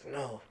mind, says,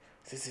 "No,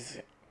 this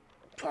isn't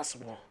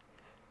possible.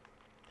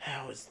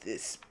 How is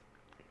this?"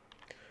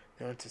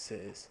 Naruto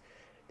says,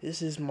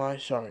 "This is my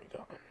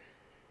Sharingan.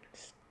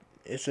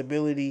 Its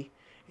ability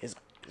is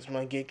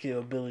my Genkyo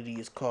ability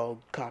is called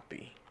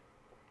Copy,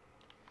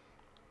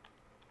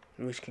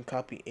 which can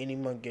copy any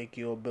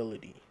Mangekyo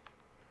ability,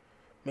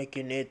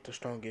 making it the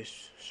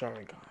strongest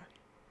Sharingan."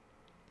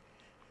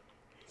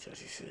 So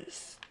he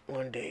says,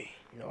 "One day,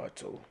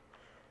 Naruto,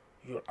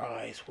 your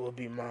eyes will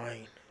be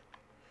mine."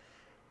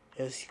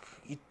 As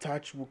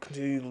Itachi will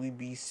continually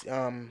be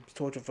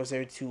tortured for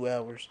 72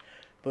 hours,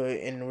 but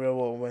in the real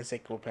world, 1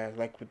 second will pass,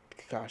 like with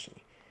Kakashi.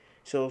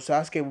 So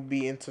Sasuke will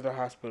be into the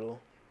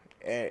hospital.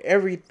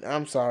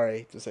 I'm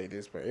sorry to say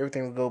this, but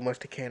everything will go much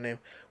to canon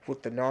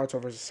with the Naruto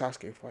versus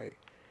Sasuke fight.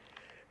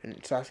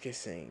 And Sasuke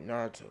saying,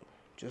 "Naruto,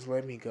 just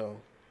let me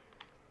go.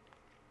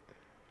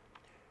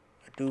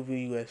 I do view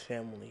you as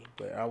family,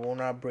 but I will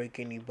not break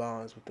any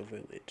bonds with the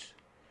village.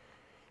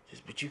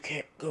 But you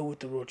can't go with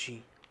the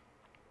Orochi."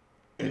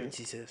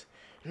 She says,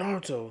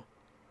 "Naruto,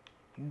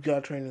 you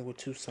got training with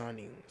 2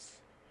 Sanins.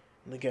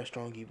 Look how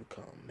strong you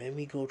become. Let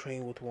me go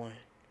train with 1.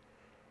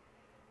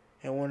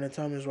 And when the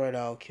time is right,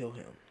 I'll kill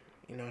him."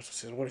 Naruto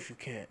says, "What if you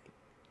can't?"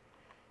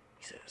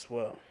 He says,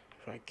 "Well,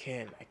 if I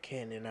can, I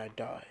can, and I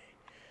die."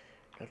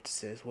 Naruto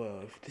says,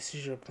 "Well, if this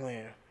is your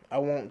plan, I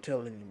won't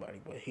tell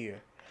anybody, but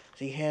here."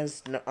 So he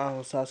hands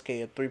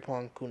Sasuke a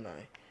 3-pronged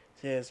kunai.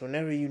 Says,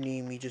 "Whenever you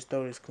need me, just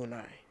throw this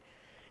kunai.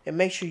 And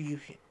make sure you,"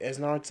 as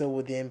Naruto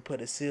would then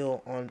put a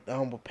seal on,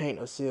 will paint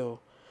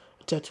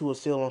tattoo a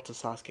seal onto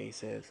Sasuke, he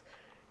says.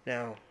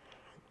 "Now,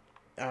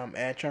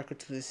 add chakra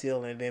to the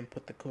seal and then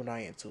put the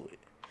kunai into it.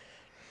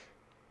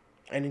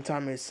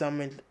 Anytime it's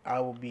summoned,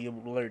 I will be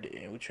alerted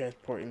and we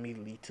transport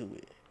immediately to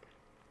it."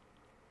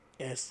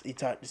 Yes,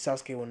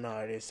 Sasuke will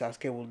nod, and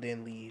Sasuke will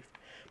then leave.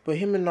 But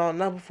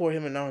not before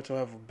him and Naruto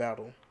have a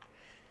battle.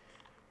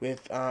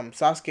 With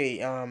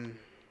Sasuke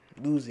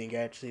losing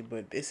actually,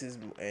 but this is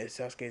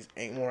Sasuke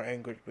ain't more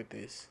angry with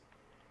this.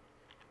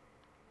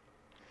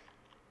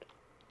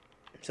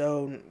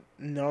 So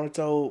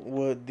Naruto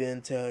would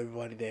then tell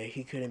everybody that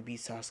he couldn't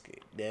beat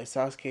Sasuke. That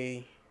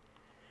Sasuke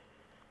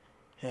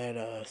had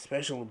a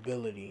special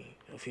ability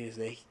of his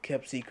that he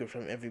kept secret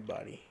from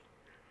everybody,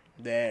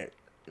 that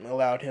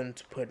allowed him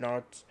to put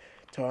Naruto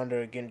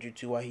under a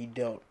genjutsu while he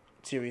dealt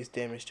serious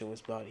damage to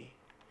his body.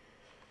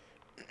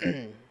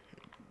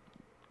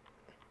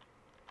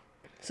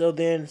 So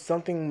then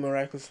something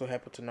miraculous will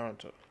happen to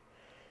Naruto.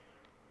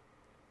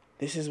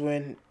 This is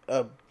when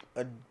a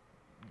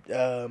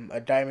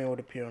diamond would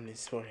appear on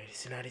his forehead.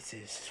 Tsunade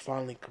says, "It's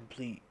finally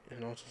complete."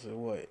 And Naruto said,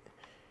 "What?"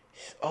 He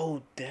says,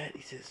 "Oh, Dad."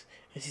 He says,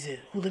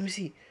 "Oh, let me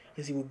see.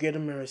 as he would get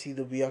him and see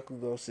the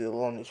Byakugo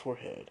seal on his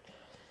forehead.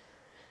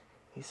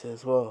 He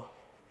says, well,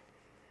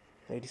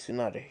 Lady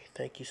Tsunade,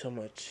 thank you so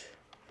much.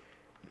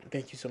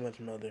 Thank you so much,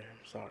 Mother.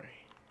 I'm sorry.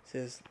 He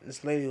says,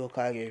 it's Lady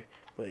Hokage,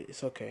 but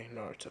it's okay,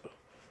 Naruto.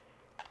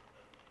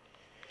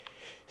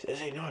 He says,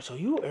 hey, Naruto,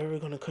 you ever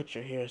gonna cut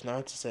your hair?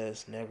 Naruto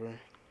says, never.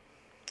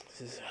 He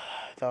says,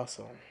 I thought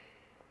so.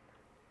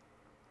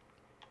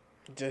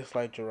 Just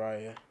like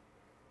Jiraiya.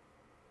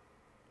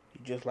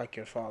 Just like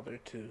your father,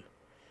 too.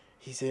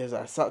 He says,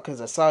 I saw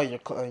your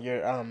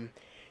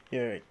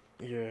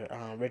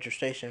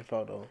registration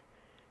photo.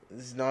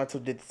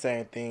 Naruto did the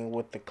same thing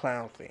with the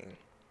clown thing.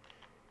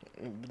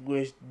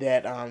 Which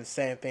that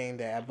same thing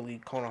that I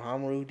believe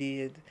Konohamaru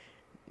did,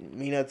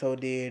 Minato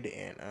did,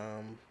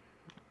 and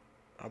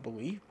I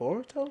believe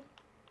Boruto?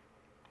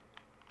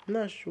 I'm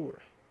not sure.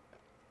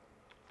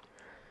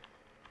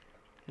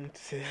 You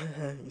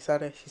saw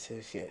that? She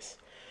says yes.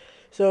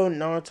 So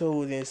Naruto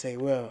would then say,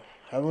 well,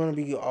 I'm going to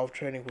be off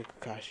training with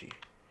Kakashi.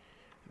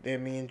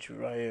 Then me and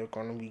Jiraiya are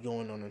going to be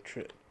going on a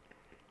trip.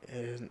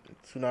 And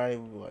Tsunade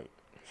would be like,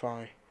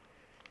 fine.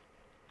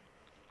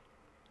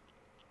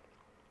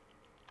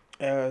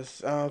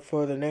 As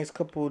for the next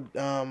couple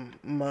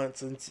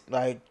months,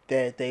 like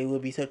that, they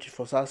would be searching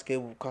for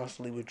Sasuke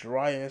constantly with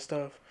Jiraiya and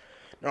stuff.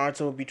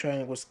 Naruto would be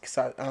training with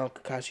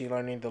Kakashi,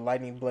 learning the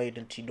Lightning Blade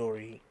and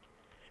Chidori,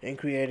 and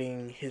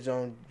creating his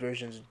own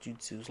versions of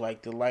jutsus,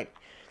 like the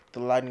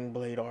Lightning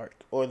Blade arc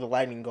or the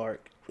Lightning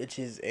arc, which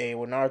is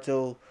when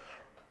Naruto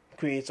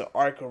creates an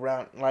arc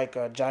around like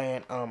a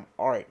giant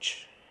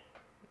arch.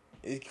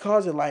 It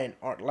calls it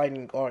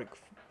lightning arc,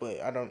 but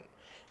I don't.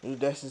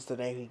 That's just the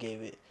name he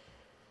gave it.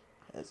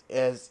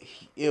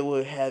 It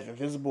would have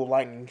invisible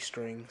lightning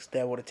strings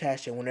that would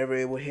attach it whenever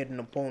it would hit an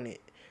opponent.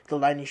 The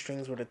lightning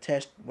strings would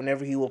attach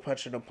whenever he would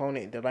punch an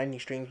opponent. The lightning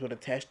strings would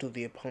attach to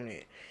the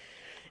opponent,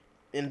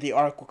 and the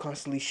arc would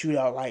constantly shoot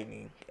out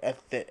lightning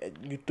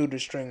through the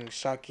strings,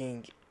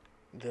 shocking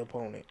the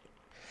opponent.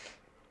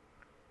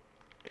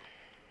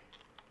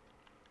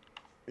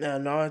 Now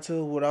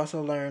Naruto would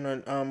also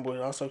would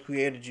also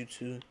create a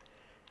jutsu,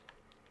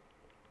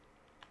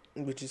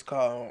 which is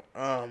called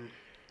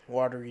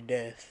Watery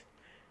Death.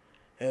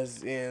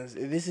 This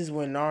is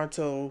when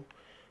Naruto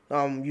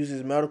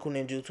uses medical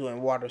ninjutsu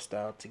and water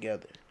style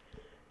together.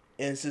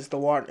 And since the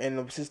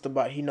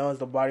body, he knows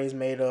the body is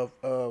made of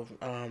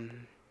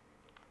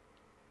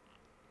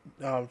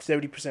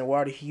 70%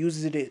 water. He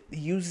uses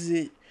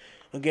it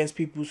against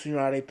people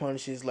Tsunade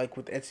punishes, like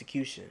with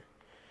execution.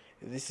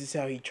 This is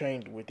how he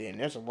trained with it.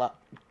 And there's a lot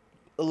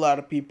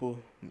of people,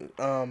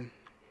 a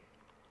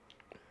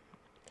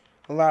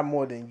lot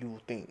more than you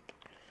would think.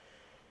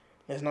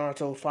 As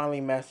Naruto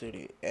finally mastered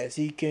it, as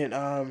he can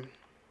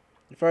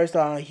the first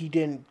time he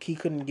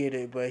couldn't get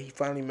it, but he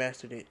finally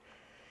mastered it.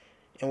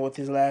 And with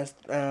his last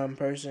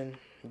person,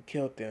 he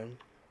killed them.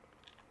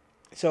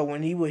 So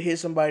when he would hit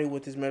somebody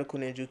with his medical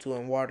ninjutsu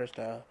and water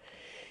style,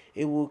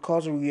 it would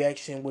cause a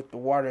reaction with the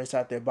water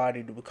inside their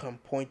body to become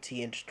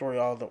pointy and destroy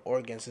all the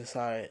organs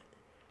inside,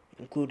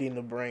 including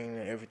the brain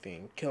and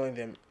everything, killing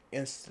them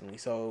instantly.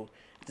 So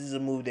this is a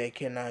move that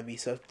cannot be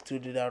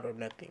substituted out of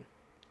nothing.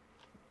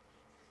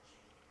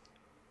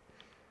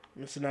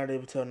 Mr. Not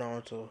able to tell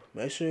Naruto,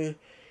 make sure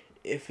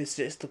if it's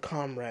just a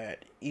comrade,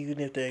 even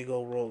if they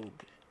go rogue,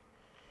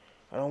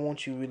 I don't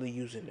want you really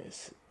using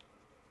this.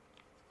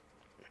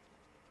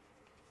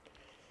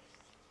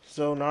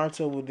 So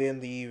Naruto will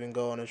then leave and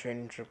go on a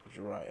training trip with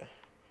Jiraiya.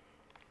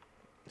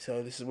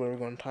 So this is where we're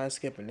going to time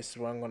skip, and this is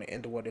where I'm going to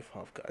end the What If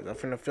off, guys. I'm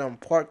finna film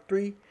part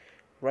 3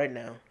 right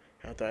now.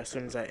 As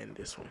soon as I end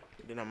this one,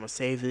 then I'm gonna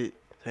save it,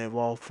 save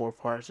all 4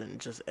 parts, and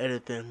just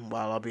edit them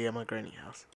while I'll be at my granny house.